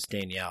our office,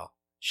 Danielle.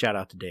 Shout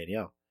out to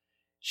Danielle.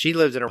 She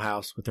lives in her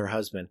house with her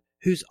husband,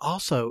 who's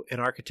also an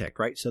architect,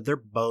 right? So they're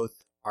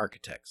both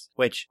architects,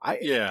 which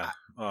I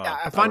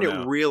find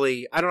it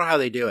really, I don't know how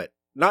they do it.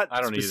 Not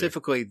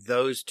specifically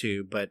those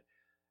two, but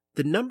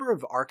the number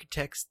of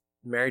architects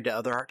married to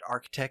other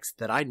architects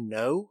that I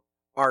know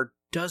are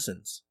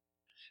dozens.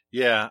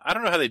 Yeah, I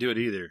don't know how they do it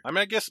either. I mean,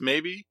 I guess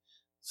maybe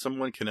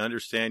someone can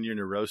understand your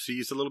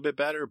neuroses a little bit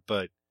better,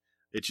 but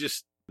it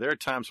just, there are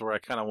times where I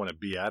kind of want to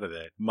be out of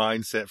that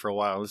mindset for a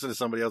while, listen to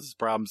somebody else's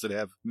problems that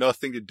have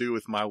nothing to do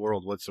with my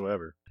world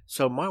whatsoever.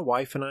 So my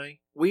wife and I,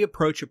 we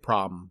approach a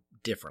problem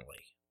differently,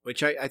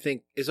 which I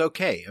think is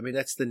okay. I mean,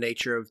 that's the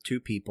nature of two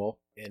people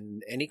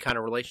in any kind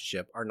of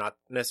relationship are not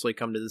necessarily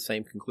come to the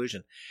same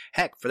conclusion.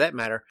 Heck, for that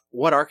matter,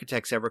 what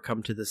architects ever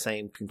come to the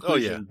same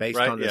conclusion based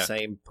on the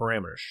same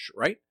parameters,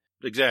 right?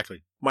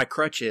 Exactly. My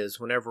crutch is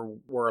whenever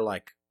we're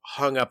like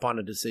hung up on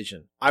a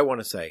decision, I want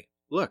to say,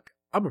 look,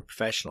 I'm a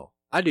professional.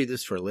 I do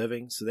this for a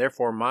living, so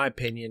therefore my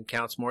opinion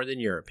counts more than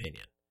your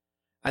opinion.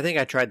 I think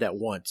I tried that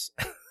once.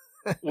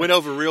 Went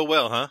over real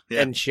well, huh?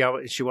 Yeah. And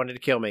she wanted to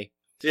kill me.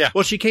 Yeah.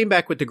 Well, she came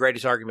back with the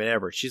greatest argument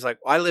ever. She's like,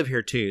 well, I live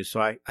here too, so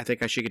I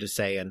think I should get a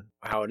say in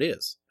how it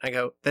is. I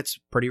go, that's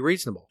pretty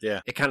reasonable. Yeah.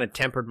 It kind of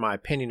tempered my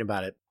opinion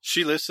about it.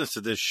 She listens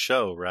to this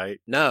show, right?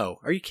 No.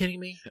 Are you kidding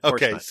me?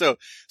 Okay, so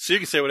you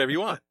can say whatever you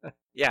want.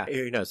 Yeah,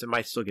 who knows? It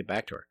might still get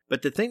back to her.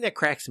 But the thing that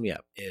cracks me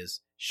up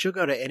is she'll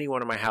go to any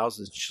one of my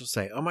houses and she'll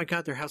say, oh my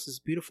God, their house is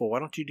beautiful. Why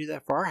don't you do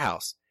that for our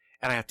house?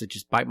 And I have to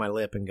just bite my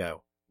lip and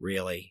go,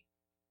 really?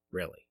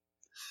 Really?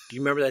 Do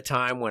you remember that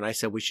time when I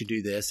said we should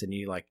do this and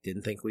you like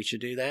didn't think we should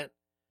do that?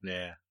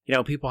 Yeah. You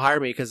know, people hire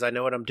me because I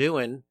know what I'm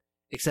doing,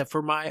 except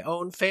for my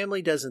own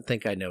family doesn't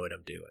think I know what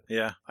I'm doing.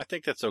 Yeah, I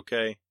think that's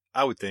okay.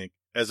 I would think.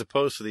 As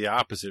opposed to the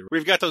opposite.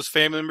 We've got those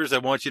family members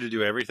that want you to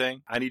do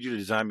everything. I need you to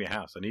design me a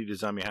house. I need you to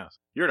design me a house.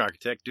 You're an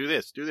architect. Do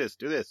this, do this,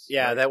 do this.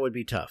 Yeah, right? that would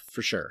be tough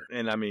for sure.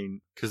 And I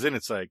mean, because then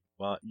it's like,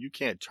 well, you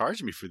can't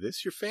charge me for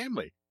this. You're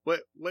family.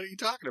 What are you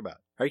talking about?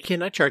 Are you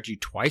kidding? I charge you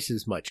twice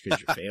as much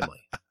because you're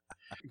family.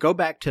 Go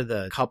back to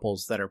the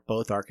couples that are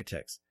both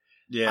architects.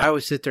 Yeah. I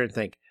always sit there and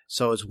think,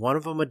 so is one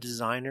of them a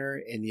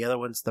designer and the other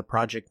one's the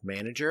project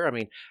manager? I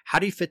mean, how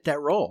do you fit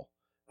that role?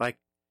 Like,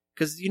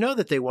 because you know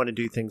that they want to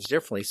do things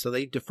differently, so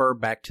they defer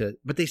back to,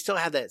 but they still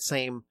have that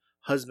same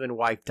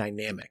husband-wife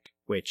dynamic,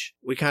 which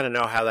we kind of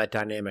know how that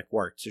dynamic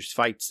works. There's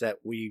fights that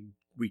we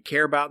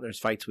care about, and there's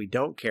fights we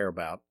don't care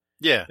about.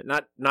 Yeah.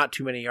 But not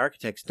too many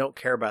architects don't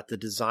care about the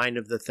design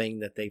of the thing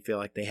that they feel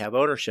like they have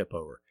ownership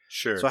over.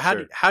 Sure. So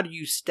how do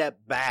you step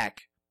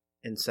back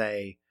and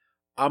say,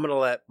 I'm going to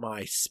let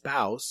my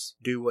spouse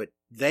do what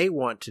they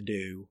want to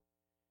do,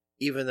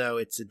 even though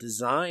it's a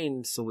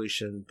design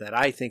solution that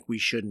I think we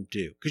shouldn't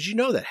do? Because you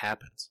know that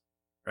happens,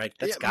 right?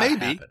 That's got to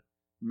happen.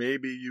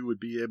 Maybe you would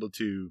be able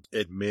to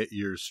admit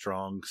your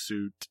strong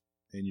suit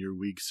and your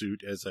weak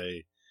suit as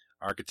a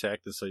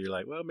architect. And so you're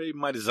like, well, maybe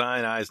my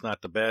design eye is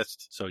not the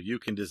best, so you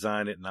can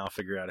design it and I'll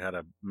figure out how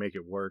to make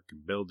it work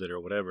and build it or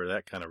whatever,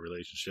 that kind of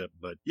relationship.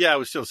 But yeah, I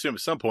would still assume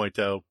at some point,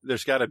 though,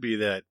 there's got to be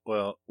that,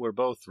 well, we're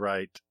both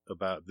right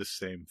about this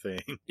same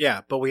thing.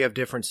 Yeah, but we have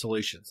different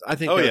solutions. I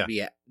think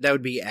that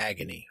would be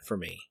agony for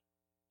me.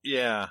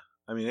 Yeah.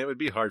 I mean, it would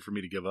be hard for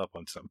me to give up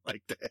on something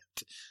like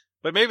that.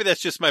 But maybe that's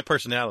just my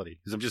personality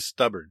because I'm just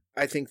stubborn.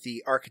 I think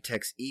the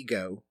architect's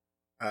ego,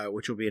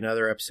 which will be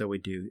another episode we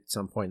do at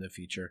some point in the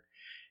future,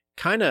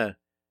 kind of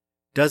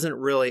doesn't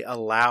really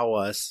allow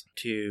us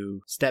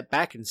to step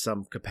back in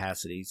some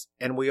capacities.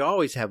 And we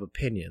always have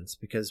opinions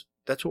because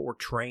that's what we're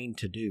trained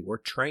to do. We're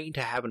trained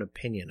to have an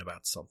opinion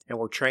about something. And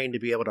we're trained to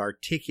be able to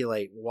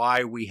articulate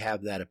why we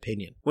have that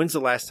opinion. When's the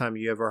last time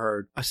you ever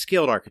heard a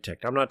skilled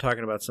architect? I'm not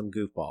talking about some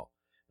goofball,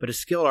 but a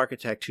skilled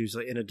architect who's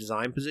in a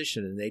design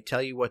position and they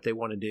tell you what they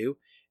want to do.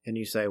 And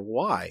you say,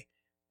 why?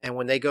 And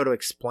when they go to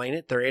explain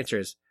it, their answer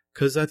is,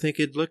 because I think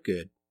it'd look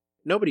good.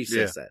 Nobody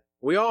says that.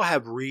 We all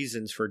have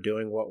reasons for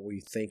doing what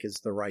we think is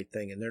the right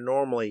thing. And they're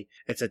normally,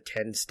 it's a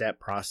 10-step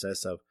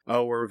process of,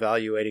 we're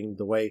evaluating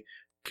the way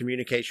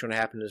communication would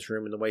happen in this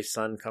room and the way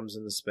sun comes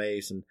into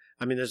space. And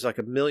I mean, there's like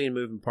a million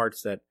moving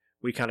parts that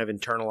we kind of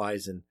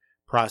internalize and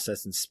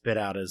process and spit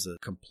out as a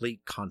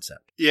complete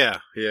concept. Yeah,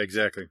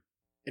 exactly.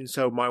 And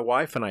so my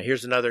wife and I,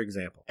 here's another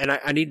example. And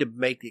I need to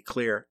make it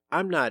clear,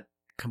 I'm not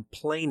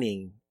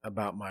complaining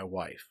about my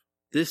wife.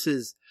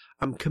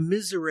 I'm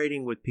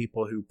commiserating with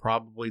people who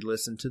probably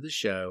listen to the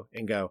show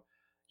and go,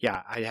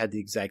 yeah, I had the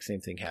exact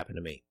same thing happen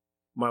to me.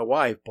 My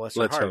wife, bless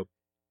her heart.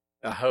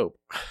 I hope.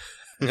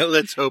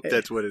 Let's hope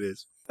that's what it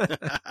is.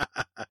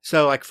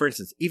 So, like, for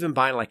instance, even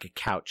buying like a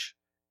couch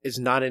is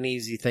not an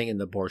easy thing in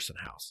the Borson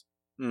house.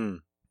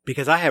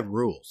 Because I have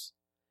rules.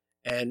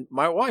 And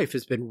my wife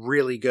has been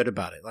really good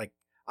about it. Like,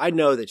 I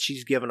know that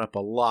she's given up a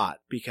lot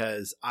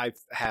because I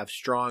have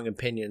strong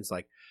opinions.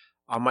 Like,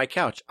 on my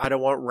couch, I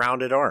don't want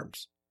rounded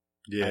arms.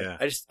 Yeah.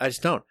 I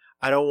just don't.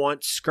 I don't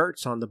want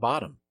skirts on the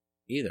bottom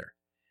either.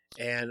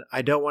 And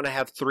I don't want to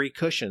have 3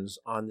 cushions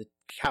on the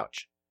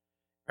couch.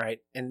 Right.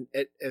 And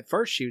at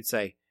first she would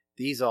say,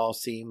 these all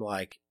seem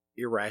like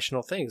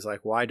irrational things.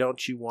 Like, why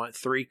don't you want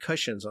 3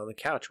 cushions on the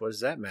couch? What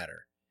does that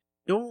matter?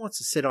 No one wants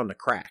to sit on the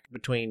crack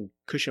between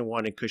cushion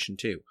 1 and cushion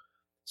 2.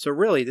 So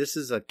really, this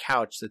is a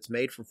couch that's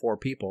made for 4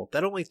 people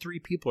that only 3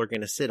 people are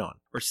going to sit on,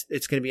 or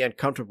it's going to be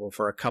uncomfortable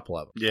for a couple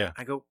of them. Yeah.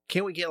 I go,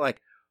 can't we get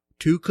like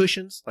 2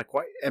 cushions? Like,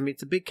 why? I mean,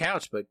 it's a big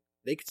couch, but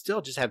they could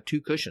still just have 2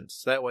 cushions.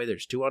 So that way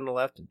there's 2 on the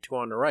left and 2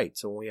 on the right.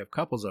 So when we have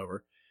couples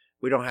over,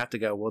 we don't have to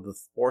go, well, the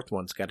 4th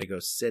one's got to go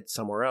sit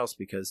somewhere else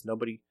because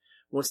nobody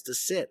wants to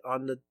sit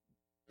on the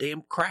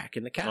damn crack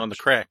in the couch. On the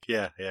crack.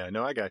 Yeah.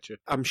 No, I got you.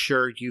 I'm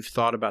sure you've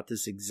thought about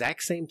this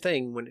exact same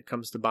thing when it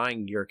comes to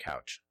buying your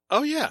couch.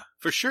 Oh yeah,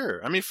 for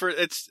sure. I mean,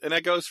 and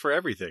that goes for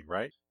everything,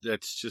 right?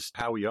 That's just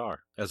how we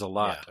are as a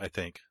lot, yeah. I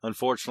think.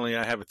 Unfortunately,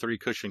 I have a 3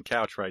 cushion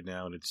couch right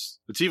now, and it's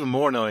even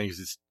more annoying because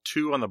it's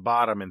 2 on the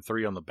bottom and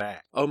 3 on the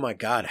back. Oh my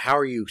God, how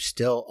are you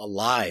still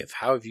alive?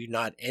 How have you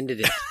not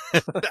ended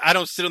it? I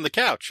don't sit on the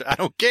couch. I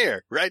don't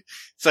care, right?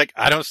 It's like,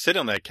 I don't sit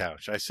on that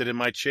couch. I sit in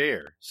my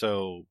chair.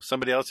 So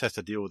somebody else has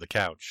to deal with the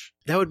couch.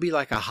 That would be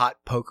like a hot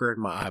poker in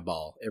my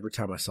eyeball every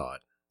time I saw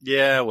it.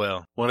 Yeah,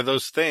 well, one of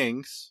those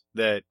things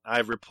that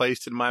I've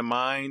replaced in my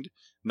mind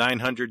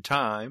 900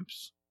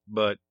 times,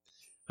 but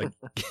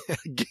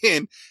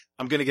again,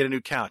 I'm going to get a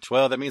new couch.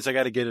 Well, that means I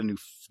got to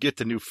get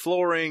the new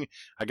flooring.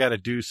 I got to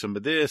do some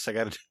of this. I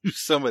got to do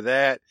some of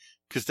that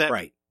because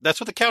that's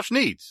what the couch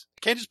needs.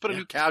 You can't just put a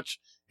new couch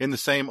in the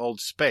same old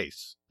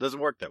space. Doesn't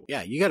work that way.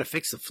 Yeah, you got to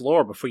fix the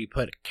floor before you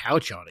put a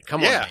couch on it.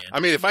 Come on, man. I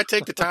mean, if I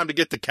take the time to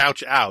get the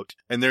couch out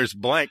and there's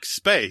blank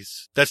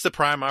space, that's the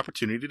prime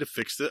opportunity to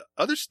fix the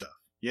other stuff.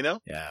 You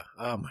know? Yeah.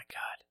 Oh my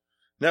God.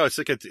 No, it's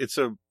like it's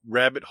a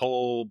rabbit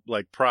hole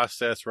like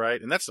process,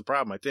 right? And that's the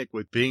problem, I think,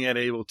 with being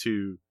able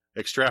to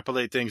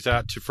extrapolate things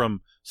out from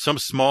some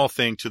small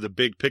thing to the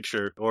big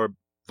picture, or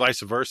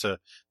vice versa.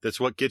 That's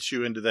what gets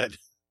you into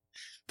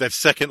that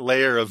second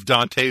layer of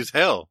Dante's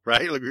hell,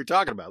 right? Like we were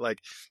talking about. Like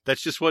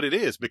that's just what it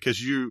is,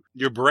 because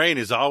your brain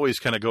is always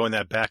kind of going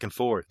that back and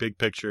forth, big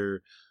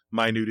picture,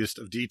 minutest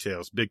of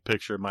details, big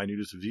picture,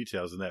 minutest of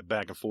details, and that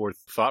back and forth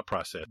thought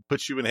process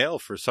puts you in hell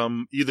for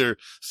either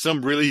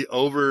some really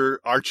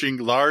overarching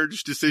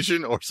large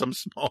decision or some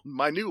small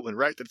minute one,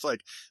 right? That's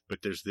like,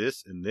 but there's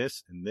this and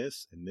this and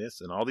this and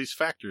this and all these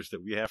factors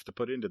that we have to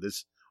put into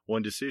this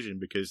one decision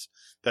because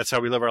that's how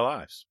we live our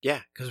lives.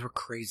 Yeah, because we're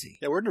crazy.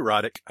 Yeah, we're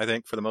neurotic, I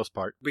think, for the most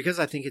part. Because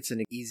I think it's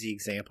an easy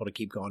example to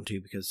keep going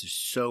to because there's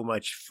so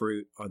much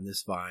fruit on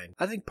this vine.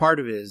 I think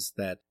part of it is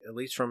that, at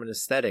least from an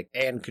aesthetic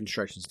and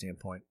construction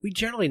standpoint, we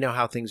generally know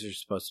how things are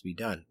supposed to be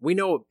done. We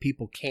know what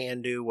people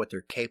can do, what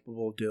they're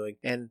capable of doing.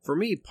 And for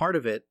me, part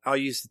of it, I'll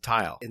use the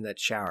tile in that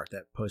shower,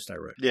 that post I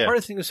wrote. Yeah. Part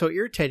of the thing that's so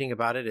irritating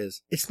about it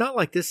is it's not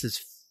like this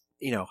is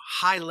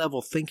high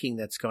level thinking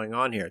that's going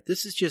on here.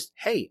 This is just,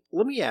 hey,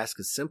 let me ask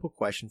a simple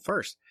question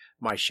first.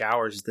 My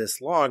shower is this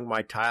long.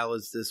 My tile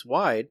is this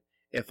wide.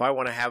 If I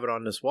want to have it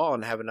on this wall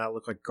and have it not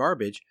look like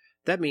garbage,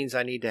 that means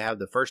I need to have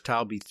the first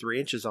tile be 3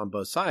 inches on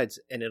both sides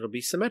and it'll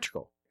be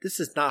symmetrical. This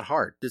is not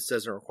hard. This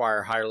doesn't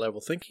require higher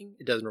level thinking.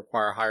 It doesn't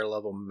require higher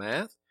level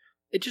math.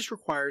 It just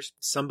requires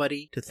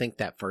somebody to think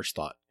that first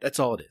thought. That's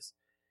all it is.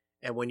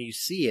 And when you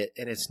see it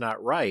and it's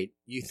not right,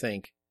 you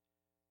think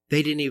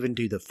they didn't even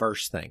do the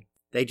first thing.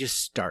 They just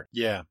start.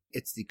 Yeah.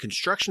 It's the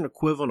construction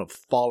equivalent of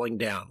falling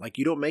down. Like,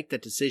 you don't make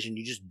that decision,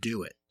 you just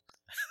do it.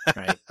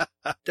 Right?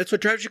 That's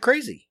what drives you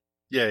crazy.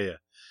 Yeah.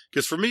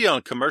 Because for me,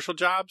 on commercial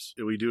jobs,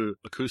 we do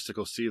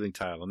acoustical ceiling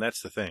tile, and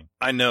that's the thing.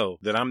 I know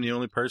that I'm the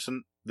only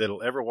person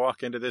that'll ever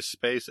walk into this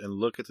space and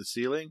look at the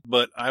ceiling,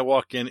 but I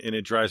walk in and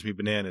it drives me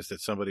bananas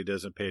that somebody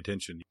doesn't pay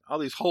attention. All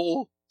these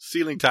whole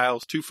ceiling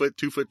tiles, 2 foot,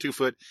 2 foot, 2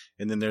 foot,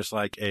 and then there's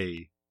like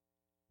a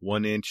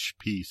 1-inch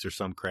piece or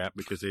some crap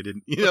because they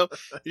didn't, you're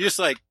just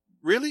like,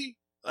 really?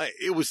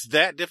 It was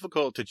that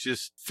difficult to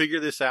just figure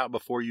this out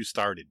before you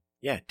started.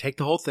 Yeah, take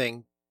the whole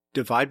thing,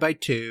 divide by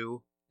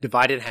 2,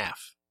 divide it in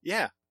half.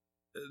 Yeah.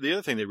 The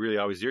other thing that really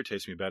always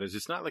irritates me about it is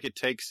it's not like it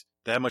takes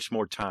that much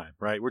more time,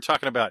 right? We're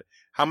talking about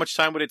how much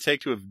time would it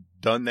take to have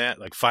done that?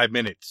 Like 5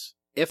 minutes.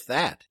 If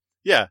that.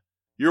 Yeah.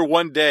 Your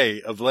one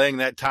day of laying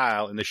that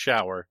tile in the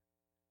shower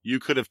you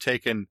could have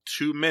taken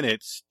 2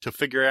 minutes to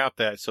figure out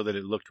that so that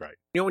it looked right.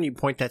 You know, when you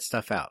point that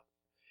stuff out,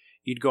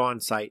 you'd go on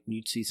site and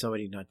you'd see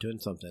somebody not doing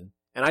something,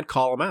 and I'd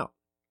call them out,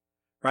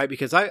 right?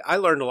 Because I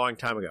learned a long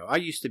time ago. I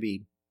used to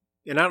be,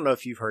 and I don't know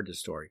if you've heard this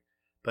story,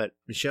 but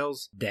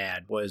Michelle's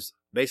dad was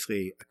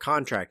basically a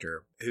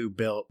contractor who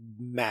built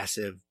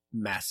massive,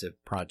 massive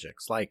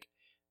projects, like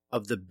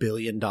of the $1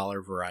 billion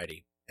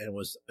variety, and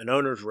was an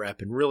owner's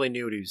rep and really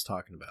knew what he was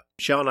talking about.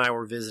 Michelle and I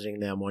were visiting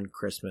them one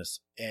Christmas,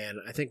 and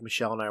I think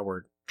Michelle and I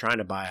were trying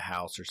to buy a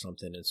house or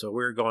something. And so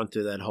we were going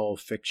through that whole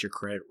fix your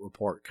credit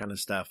report kind of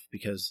stuff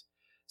because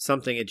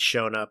something had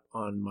shown up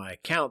on my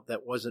account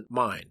that wasn't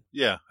mine.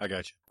 Yeah, I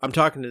got you. I'm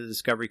talking to the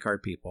Discovery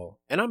Card people,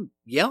 and I'm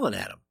yelling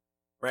at them,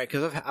 right?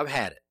 Because I've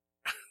had it.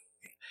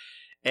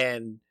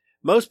 And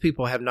most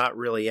people have not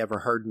really ever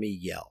heard me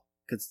yell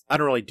because I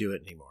don't really do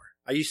it anymore.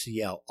 I used to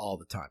yell all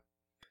the time.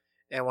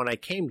 And when I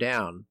came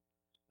down,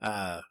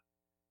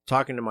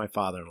 talking to my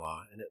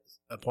father-in-law, and at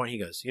a point he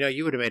goes, you know,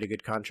 you would have made a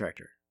good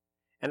contractor.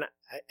 And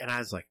I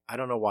was like, I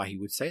don't know why he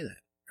would say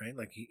that, right?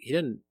 Like, he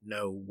didn't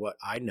know what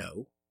I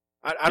know.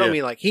 I don't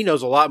mean like he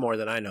knows a lot more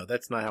than I know.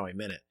 That's not how I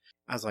meant it.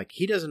 I was like,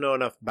 he doesn't know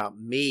enough about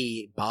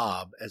me,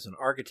 Bob, as an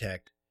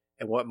architect,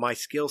 and what my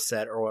skill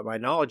set or what my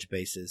knowledge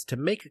base is to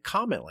make a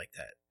comment like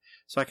that.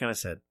 So I kind of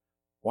said,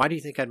 why do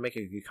you think I'd make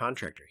a good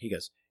contractor? He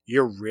goes,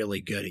 you're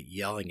really good at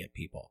yelling at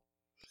people.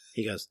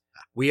 He goes,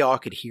 we all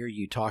could hear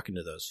you talking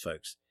to those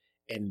folks.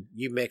 And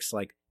you mix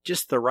like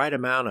just the right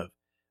amount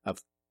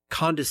of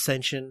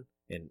condescension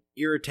and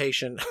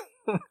irritation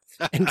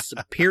and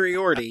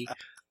superiority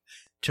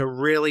to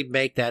really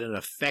make that an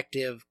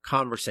effective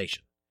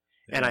conversation.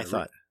 Yeah, and I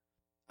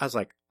was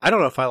like, I don't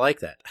know if I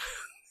like that.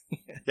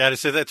 Yeah, to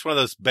say that's one of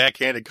those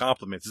backhanded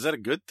compliments. Is that a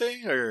good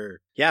thing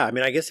or? Yeah, I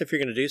mean, I guess if you're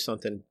going to do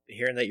something,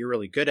 hearing that you're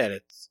really good at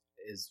it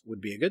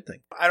would be a good thing.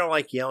 I don't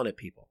like yelling at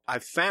people.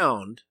 I've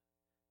found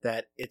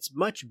that it's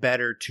much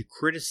better to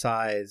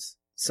criticize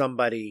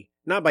somebody,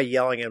 not by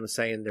yelling at them and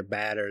saying they're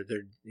bad or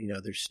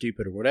they're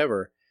stupid or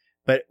whatever,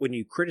 but when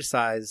you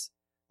criticize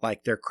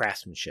like their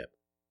craftsmanship.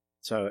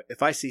 So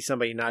if I see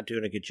somebody not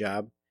doing a good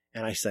job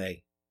and I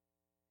say,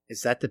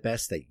 is that the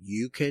best that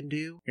you can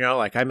do? You know,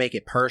 like I make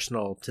it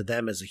personal to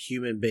them as a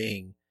human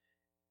being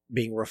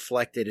being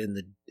reflected in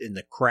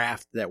the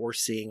craft that we're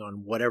seeing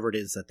on whatever it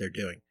is that they're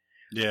doing.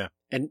 Yeah.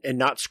 And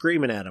not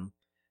screaming at them,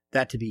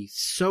 that to be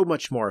so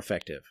much more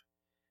effective.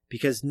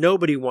 Because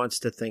nobody wants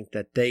to think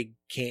that they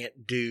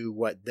can't do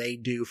what they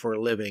do for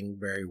a living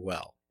very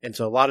well. And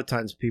so a lot of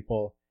times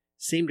people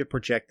seem to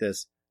project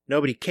this,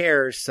 nobody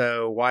cares,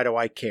 so why do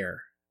I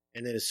care?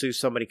 And then as soon as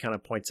somebody kind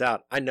of points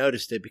out, I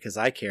noticed it because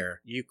I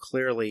care. You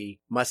clearly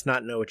must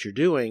not know what you're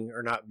doing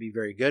or not be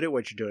very good at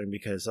what you're doing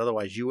because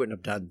otherwise you wouldn't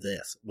have done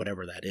this,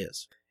 whatever that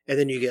is. And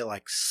then you get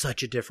like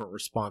such a different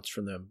response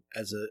from them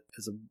as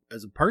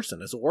a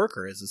person, as a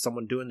worker, as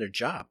someone doing their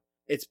job.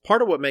 It's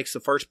part of what makes the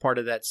first part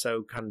of that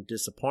so kind of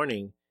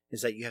disappointing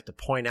is that you have to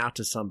point out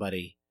to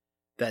somebody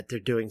that they're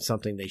doing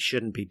something they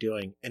shouldn't be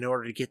doing in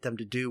order to get them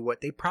to do what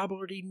they probably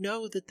already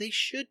know that they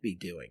should be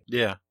doing.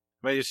 Yeah.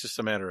 Maybe it's just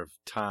a matter of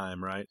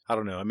time, right? I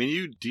don't know. I mean,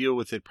 you deal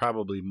with it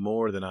probably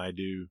more than I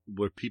do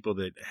with people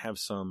that have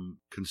some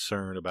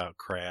concern about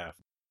craft.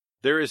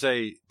 There is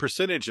a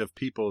percentage of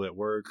people that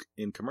work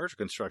in commercial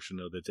construction,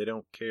 though, that they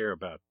don't care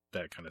about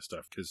that kind of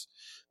stuff because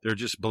they're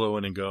just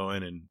blowing and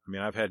going. And I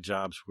mean, I've had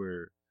jobs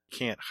where you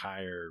can't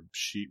hire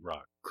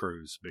sheetrock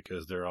crews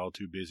because they're all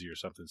too busy or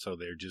something. So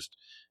they're just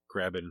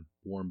grabbing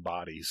warm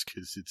bodies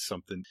because it's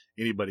something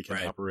anybody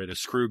can operate a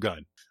screw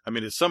gun. I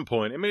mean, at some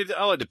point, I mean, it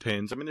all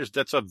depends. I mean,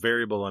 that's a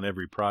variable on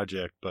every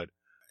project,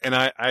 and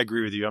I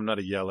agree with you. I'm not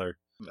a yeller.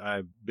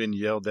 I've been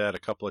yelled at a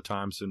couple of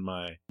times in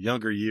my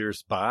younger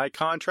years by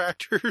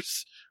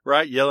contractors,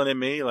 right? Yelling at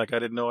me like I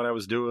didn't know what I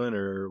was doing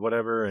or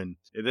whatever. And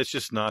that's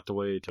just not the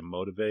way to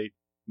motivate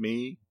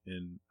me.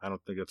 And I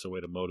don't think that's a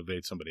way to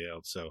motivate somebody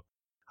else. So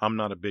I'm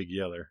not a big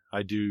yeller.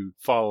 I do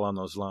follow on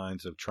those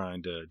lines of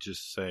trying to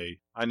just say,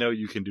 I know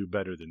you can do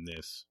better than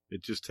this.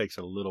 It just takes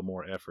a little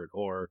more effort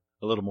or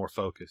a little more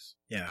focus.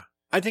 Yeah.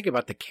 I think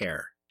about the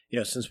care. You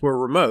know, since we're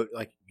remote,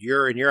 like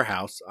you're in your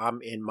house,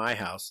 I'm in my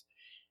house,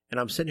 and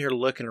I'm sitting here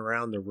looking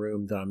around the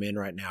room that I'm in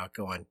right now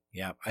going,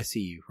 yeah, I see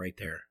you right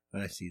there.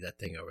 And I see that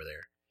thing over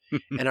there.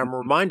 And I'm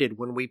reminded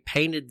when we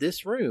painted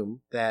this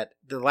room that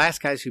the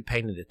last guys who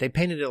painted it, they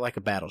painted it like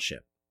a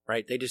battleship,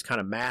 right? They just kind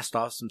of masked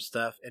off some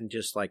stuff and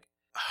just like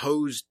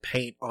hosed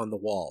paint on the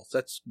walls.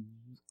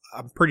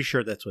 I'm pretty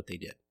sure that's what they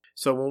did.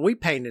 So when we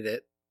painted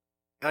it,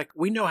 like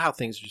we know how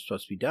things are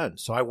supposed to be done.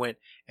 So I went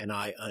and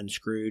I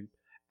unscrewed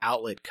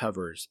outlet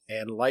covers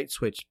and light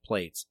switch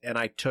plates, and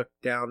I took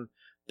down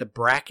the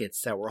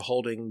brackets that were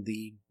holding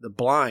the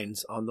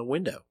blinds on the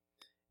window.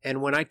 And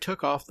when I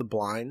took off the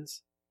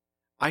blinds,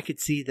 I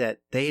could see that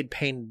they had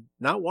painted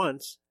not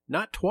once,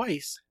 not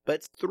twice,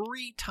 but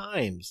 3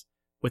 times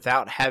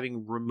without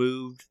having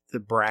removed the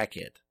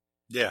bracket.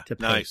 Yeah, to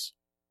paint.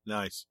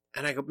 Nice.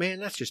 And I go, man,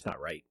 that's just not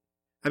right.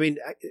 I mean,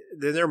 in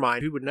their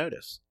mind, who would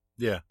notice?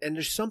 Yeah. And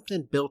there's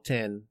something built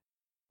in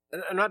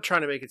And I'm not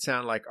trying to make it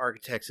sound like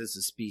architects as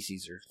a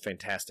species are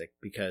fantastic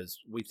because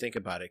we think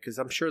about it, because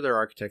I'm sure there are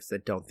architects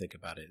that don't think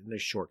about it and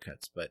there's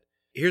shortcuts. But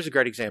here's a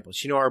great example.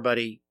 So, you know our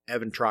buddy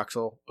Evan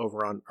Troxel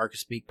over on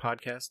Archispeak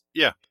podcast?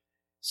 Yeah.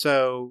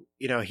 So,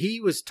 he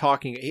was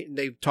talking,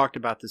 they've talked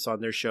about this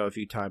on their show a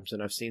few times,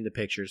 and I've seen the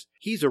pictures.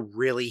 He's a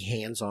really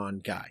hands-on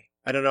guy.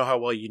 I don't know how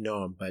well you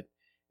know him, but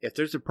if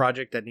there's a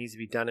project that needs to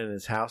be done in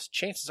his house,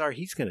 chances are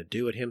he's going to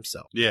do it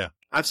himself. Yeah.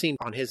 I've seen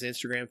on his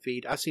Instagram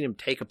feed, I've seen him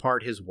take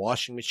apart his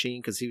washing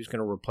machine because he was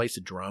going to replace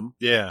a drum.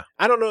 Yeah.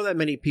 I don't know that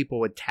many people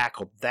would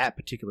tackle that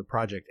particular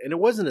project, and it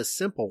wasn't a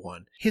simple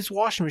one. His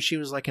washing machine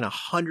was like in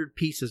 100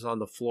 pieces on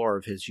the floor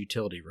of his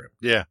utility room.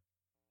 Yeah.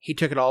 He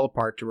took it all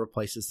apart to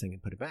replace this thing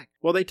and put it back.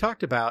 Well, they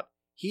talked about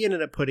he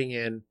ended up putting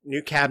in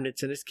new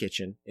cabinets in his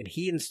kitchen, and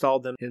he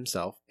installed them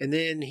himself. And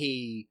then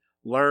he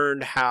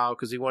learned how,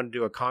 because he wanted to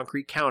do a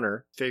concrete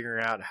counter,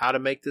 figuring out how to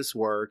make this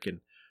work. And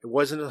it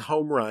wasn't a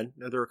home run.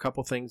 There were a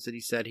couple things that he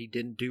said he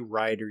didn't do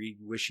right or he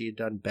wish he had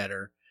done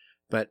better.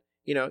 But,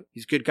 he's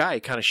a good guy. He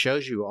kind of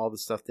shows you all the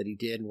stuff that he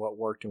did and what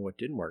worked and what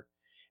didn't work.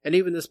 And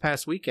even this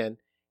past weekend,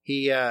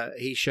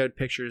 he showed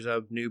pictures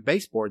of new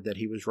baseboard that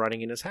he was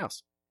running in his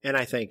house. And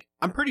I think,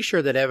 I'm pretty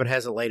sure that Evan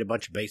hasn't laid a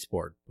bunch of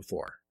baseboard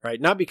before, right?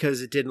 Not because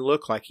it didn't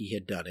look like he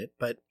had done it,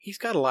 but he's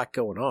got a lot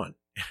going on.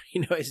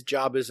 His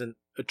job isn't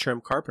a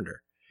trim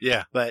carpenter.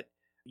 Yeah. But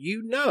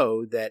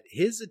that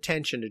his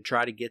attention to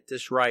try to get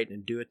this right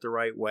and do it the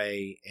right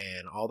way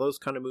and all those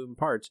kind of moving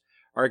parts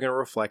are going to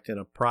reflect in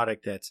a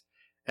product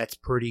that's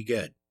pretty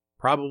good.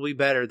 Probably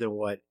better than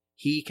what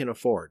he can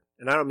afford.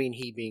 And I don't mean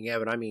he being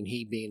Evan, I mean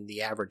he being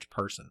the average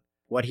person.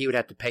 What he would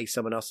have to pay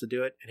someone else to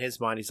do it, in his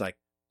mind, he's like,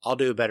 I'll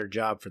do a better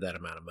job for that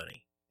amount of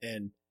money.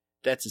 And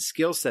that's a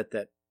skill set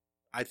that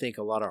I think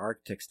a lot of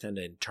architects tend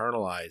to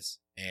internalize.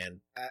 And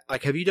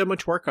have you done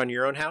much work on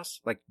your own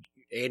house? Like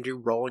Andrew,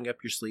 rolling up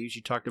your sleeves.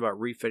 You talked about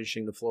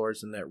refinishing the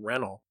floors in that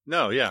rental.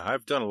 No, yeah,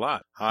 I've done a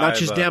lot. Not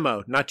just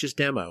demo.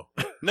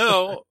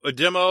 No, a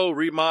demo,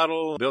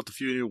 remodel, built a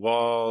few new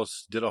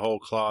walls, did a whole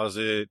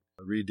closet,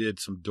 redid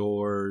some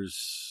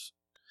doors.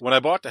 When I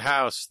bought the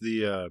house,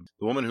 the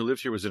woman who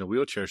lived here was in a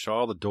wheelchair, so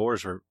all the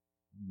doors were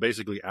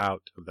basically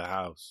out of the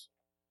house.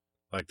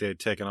 Like they had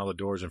taken all the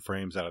doors and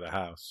frames out of the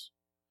house.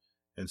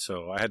 And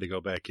so I had to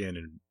go back in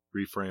and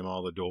reframe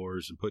all the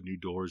doors and put new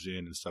doors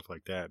in and stuff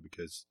like that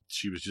because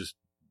she was just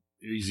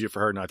easier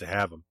for her not to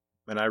have them.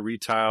 And I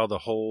retiled the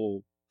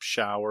whole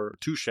shower,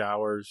 2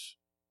 showers.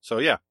 So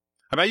yeah,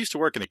 I used to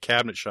work in a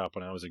cabinet shop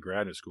when I was in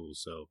graduate school.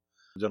 So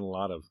I've done a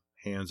lot of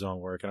hands-on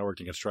work, and I worked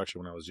in construction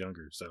when I was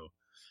younger. So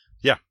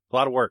yeah, a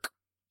lot of work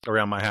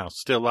around my house.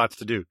 Still lots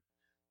to do.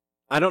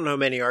 I don't know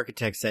many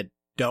architects that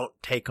don't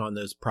take on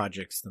those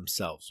projects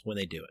themselves when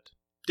they do it.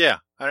 Yeah.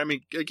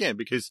 Again,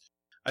 because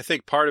I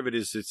think part of it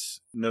is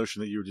this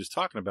notion that you were just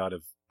talking about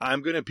of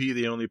I'm going to be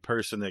the only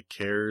person that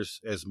cares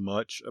as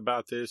much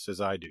about this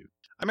as I do.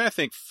 I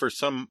think for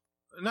some,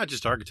 not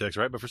just architects,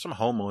 right, but for some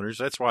homeowners,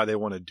 that's why they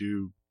want to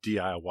do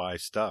DIY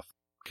stuff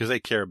because they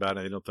care about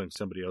it. They don't think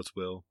somebody else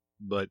will.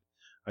 But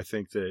I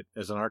think that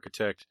as an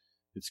architect,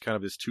 it's kind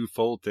of this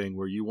twofold thing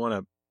where you want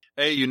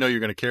to, A, you're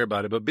going to care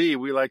about it, but B,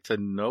 we like to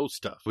know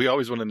stuff. We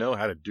always want to know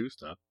how to do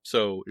stuff.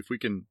 So if we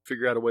can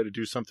figure out a way to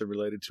do something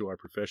related to our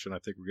profession, I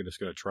think we're just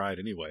going to try it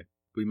anyway.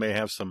 We may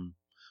have some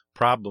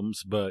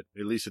problems, but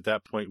at least at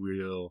that point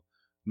we'll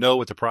know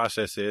what the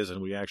process is,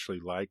 and we actually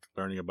like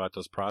learning about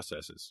those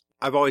processes.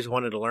 I've always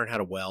wanted to learn how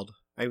to weld.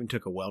 I even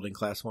took a welding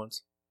class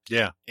once.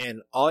 Yeah.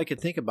 And all I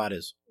could think about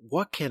is,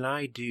 what can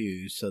I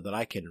do so that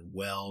I can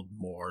weld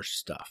more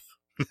stuff?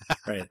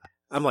 Right.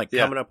 I'm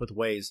coming up with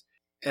ways.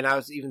 And I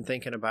was even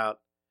thinking about,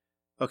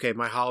 okay,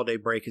 my holiday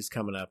break is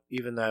coming up,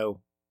 even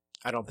though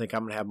I don't think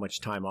I'm going to have much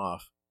time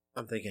off.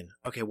 I'm thinking,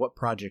 okay, what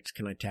projects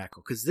can I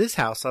tackle? Because this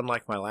house,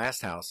 unlike my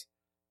last house,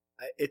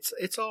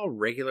 it's all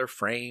regular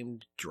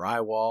framed,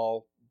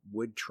 drywall,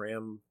 wood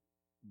trim,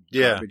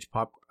 garbage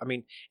pop.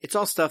 It's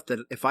all stuff that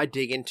if I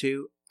dig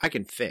into, I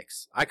can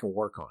fix. I can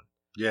work on.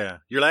 Yeah.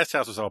 Your last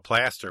house was all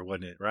plaster,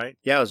 wasn't it, right?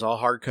 Yeah, it was all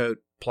hard coat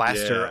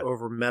plaster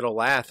over metal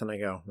lath. And I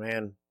go,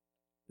 man,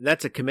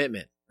 that's a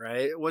commitment,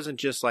 right? It wasn't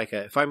just like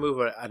if I move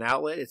an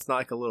outlet, it's not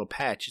like a little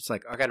patch. It's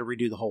like, I got to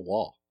redo the whole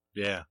wall.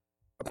 Yeah.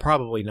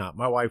 Probably not.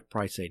 My wife would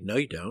probably say, no,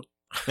 you don't.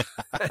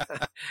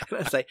 And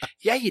I say,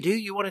 yeah, you do.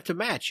 You want it to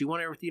match. You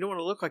want everything. You don't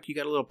want to look like you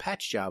got a little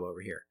patch job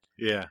over here.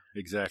 Yeah,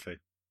 exactly.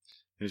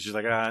 And it's just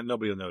like,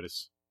 nobody will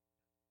notice.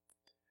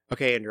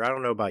 Okay, Andrew, I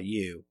don't know about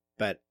you,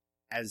 but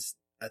as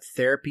a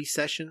therapy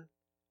session,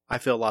 I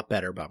feel a lot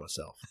better about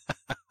myself.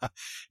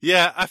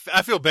 Yeah,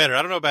 I feel better.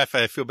 I don't know if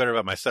I feel better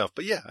about myself,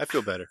 but yeah, I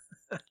feel better.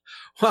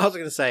 Well, I was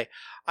going to say,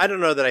 I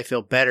don't know that I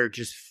feel better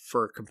just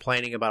for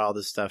complaining about all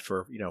this stuff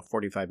for,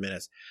 45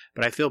 minutes,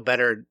 but I feel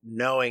better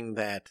knowing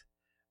that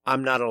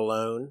I'm not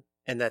alone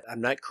and that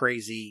I'm not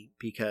crazy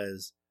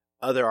because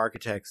other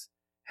architects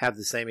have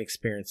the same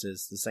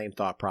experiences, the same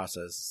thought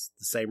process,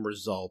 the same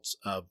results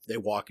of they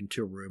walk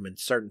into a room and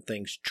certain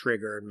things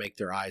trigger and make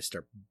their eyes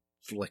start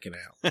flicking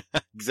out.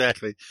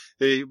 Exactly.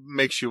 It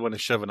makes you want to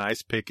shove an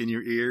ice pick in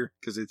your ear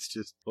because it's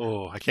just,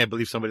 I can't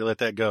believe somebody let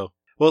that go.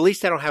 Well, at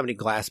least I don't have any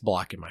glass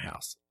block in my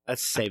house.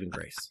 That's a saving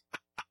grace.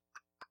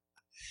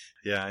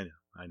 Yeah, I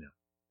know.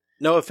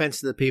 No offense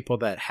to the people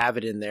that have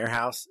it in their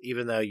house,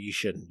 even though you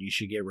shouldn't. You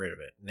should get rid of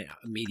it now,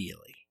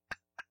 immediately.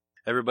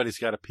 Everybody's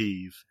got a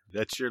peeve.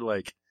 That's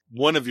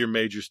one of your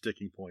major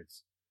sticking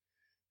points.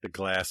 The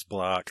glass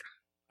block.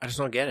 I just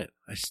don't get it.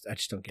 I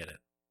just don't get it.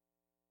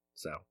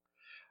 So,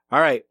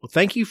 all right. Well,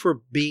 thank you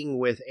for being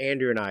with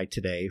Andrew and I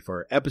today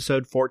for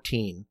episode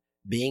 14,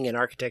 Being an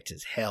Architect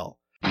is Hell.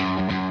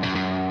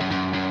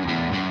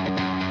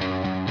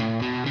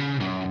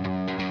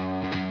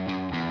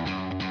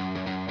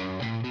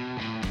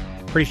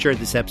 Pretty sure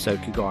this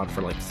episode could go on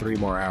for like 3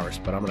 more hours,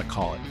 but I'm going to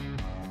call it.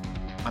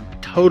 I'm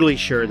totally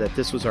sure that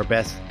this was our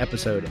best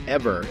episode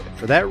ever.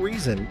 For that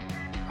reason,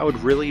 I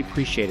would really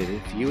appreciate it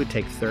if you would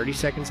take 30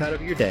 seconds out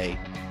of your day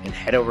and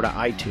head over to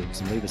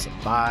iTunes and leave us a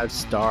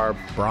 5-star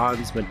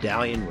bronze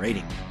medallion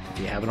rating if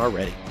you haven't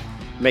already.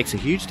 It makes a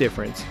huge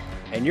difference,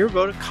 and your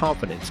vote of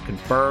confidence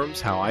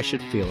confirms how I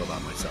should feel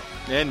about myself.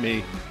 And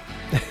me.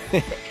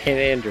 And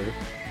Andrew,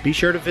 be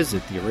sure to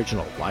visit the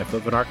original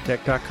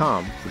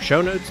lifeofanarchitect.com for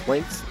show notes,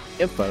 links,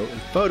 info,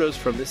 and photos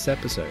from this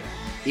episode,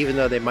 even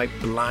though they might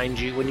blind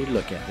you when you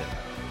look at them.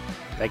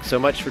 Thanks so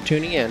much for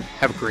tuning in.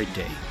 Have a great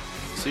day.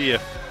 See ya.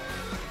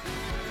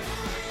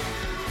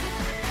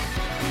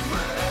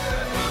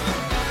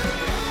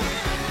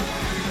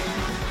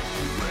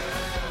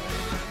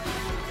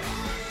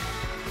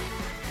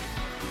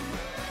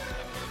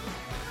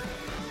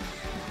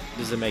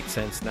 Does it make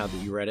sense now that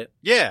you read it?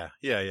 Yeah.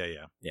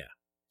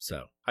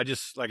 So,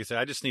 Like I said,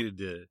 I just needed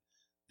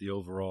the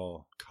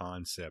overall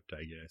concept,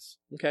 I guess.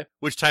 okay.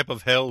 Which type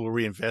of hell were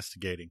we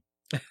investigating?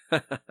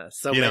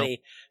 so You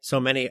know.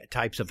 many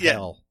types of Yeah.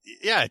 hell.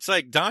 Yeah, it's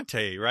like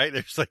Dante, right?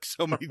 There's like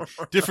so many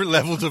different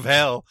levels of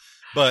hell,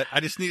 but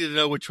I just needed to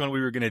know which one we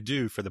were going to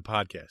do for the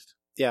podcast.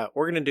 Yeah,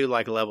 we're going to do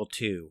like level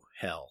 2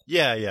 hell.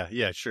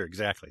 Yeah, sure,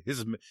 exactly. This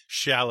is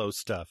shallow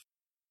stuff.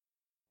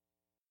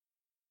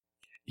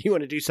 You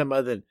want to do some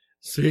other than,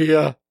 see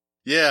ya?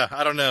 Yeah,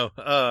 I don't know.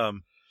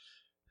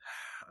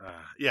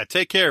 Yeah,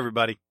 take care,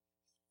 everybody.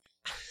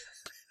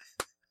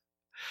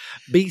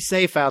 Be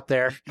safe out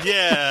there.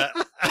 Yeah.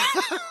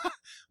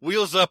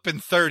 Wheels up in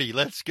 30.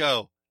 Let's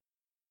go.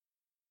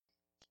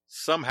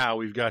 Somehow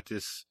we've got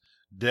this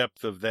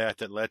depth of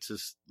that lets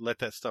us let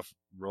that stuff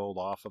roll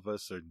off of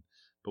us,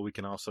 but we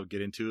can also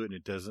get into it, and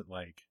it doesn't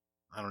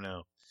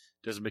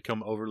doesn't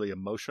become overly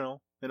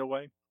emotional in a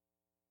way.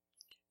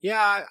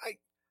 Yeah,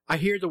 I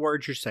hear the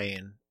words you're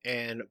saying,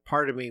 and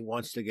part of me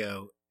wants to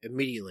go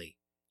immediately,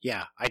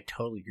 yeah, I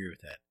totally agree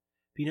with that.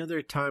 But there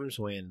are times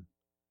when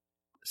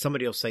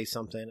somebody will say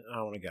something, and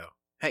I want to go,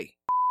 hey,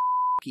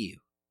 you.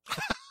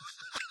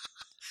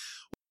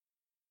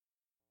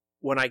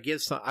 When I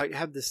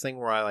have this thing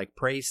where I like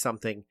praise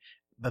something,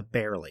 but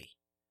barely.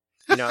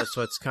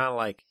 So it's kind of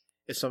like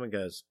if someone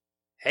goes,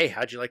 hey,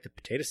 how'd you like the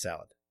potato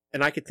salad?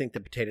 And I could think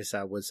the potato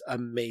salad was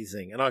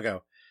amazing. And I'll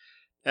go,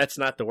 that's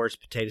not the worst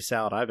potato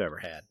salad I've ever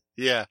had.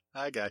 Yeah,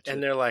 I got you.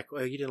 And they're like,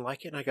 well, you didn't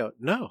like it? And I go,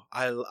 no,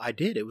 I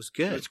did. It was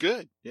good. It's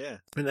good. Yeah.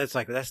 And that's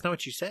like, that's not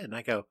what you said. And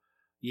I go,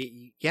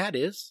 yeah, it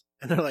is.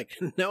 And they're like,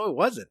 no, it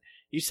wasn't.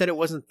 You said it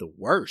wasn't the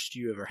worst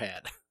you ever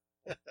had.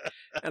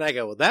 And I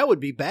go, well, that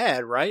would be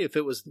bad, right? If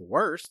it was the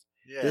worst.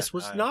 Yeah. This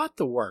was not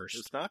the worst.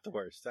 It's not the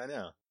worst. I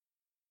know.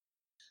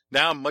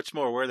 Now I'm much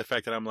more aware of the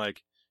fact that I'm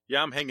like,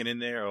 yeah, I'm hanging in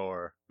there,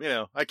 or,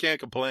 I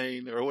can't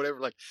complain or whatever.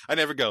 Like, I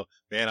never go,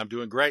 man, I'm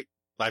doing great.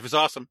 Life is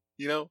awesome.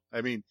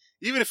 I mean,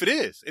 even if it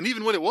is, and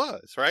even when it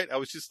was, right? I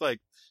was just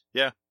like,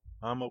 yeah,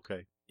 I'm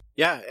okay.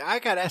 Yeah. I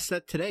got asked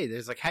that today.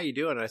 There's like, how you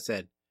doing? And I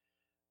said,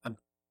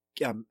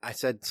 I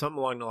said something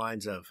along the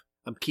lines of,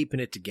 I'm keeping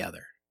it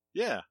together.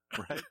 Yeah.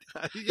 Right.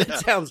 Yeah.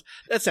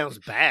 That sounds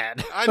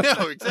bad. I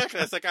know, exactly.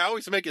 It's like, I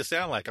always make it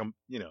sound like I'm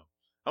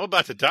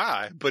about to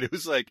die, but it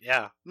was like,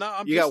 yeah,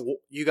 no,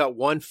 you got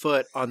one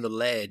foot on the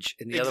ledge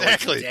and the other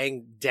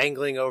one's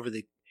dangling over the,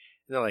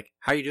 and they're like,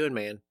 how you doing,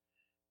 man?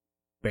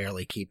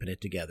 Barely keeping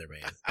it together,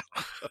 man.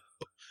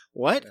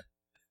 What?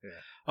 Yeah.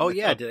 Oh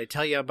yeah. Did I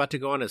tell you I'm about to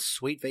go on a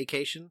sweet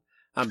vacation?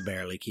 I'm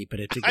barely keeping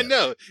it together. I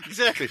know,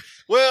 exactly.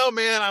 Well,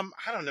 man,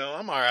 I don't know.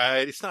 I'm all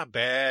right. It's not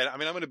bad. I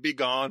mean, I'm going to be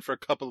gone for a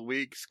couple of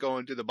weeks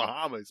going to the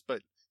Bahamas,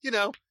 but,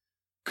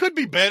 could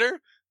be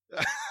better.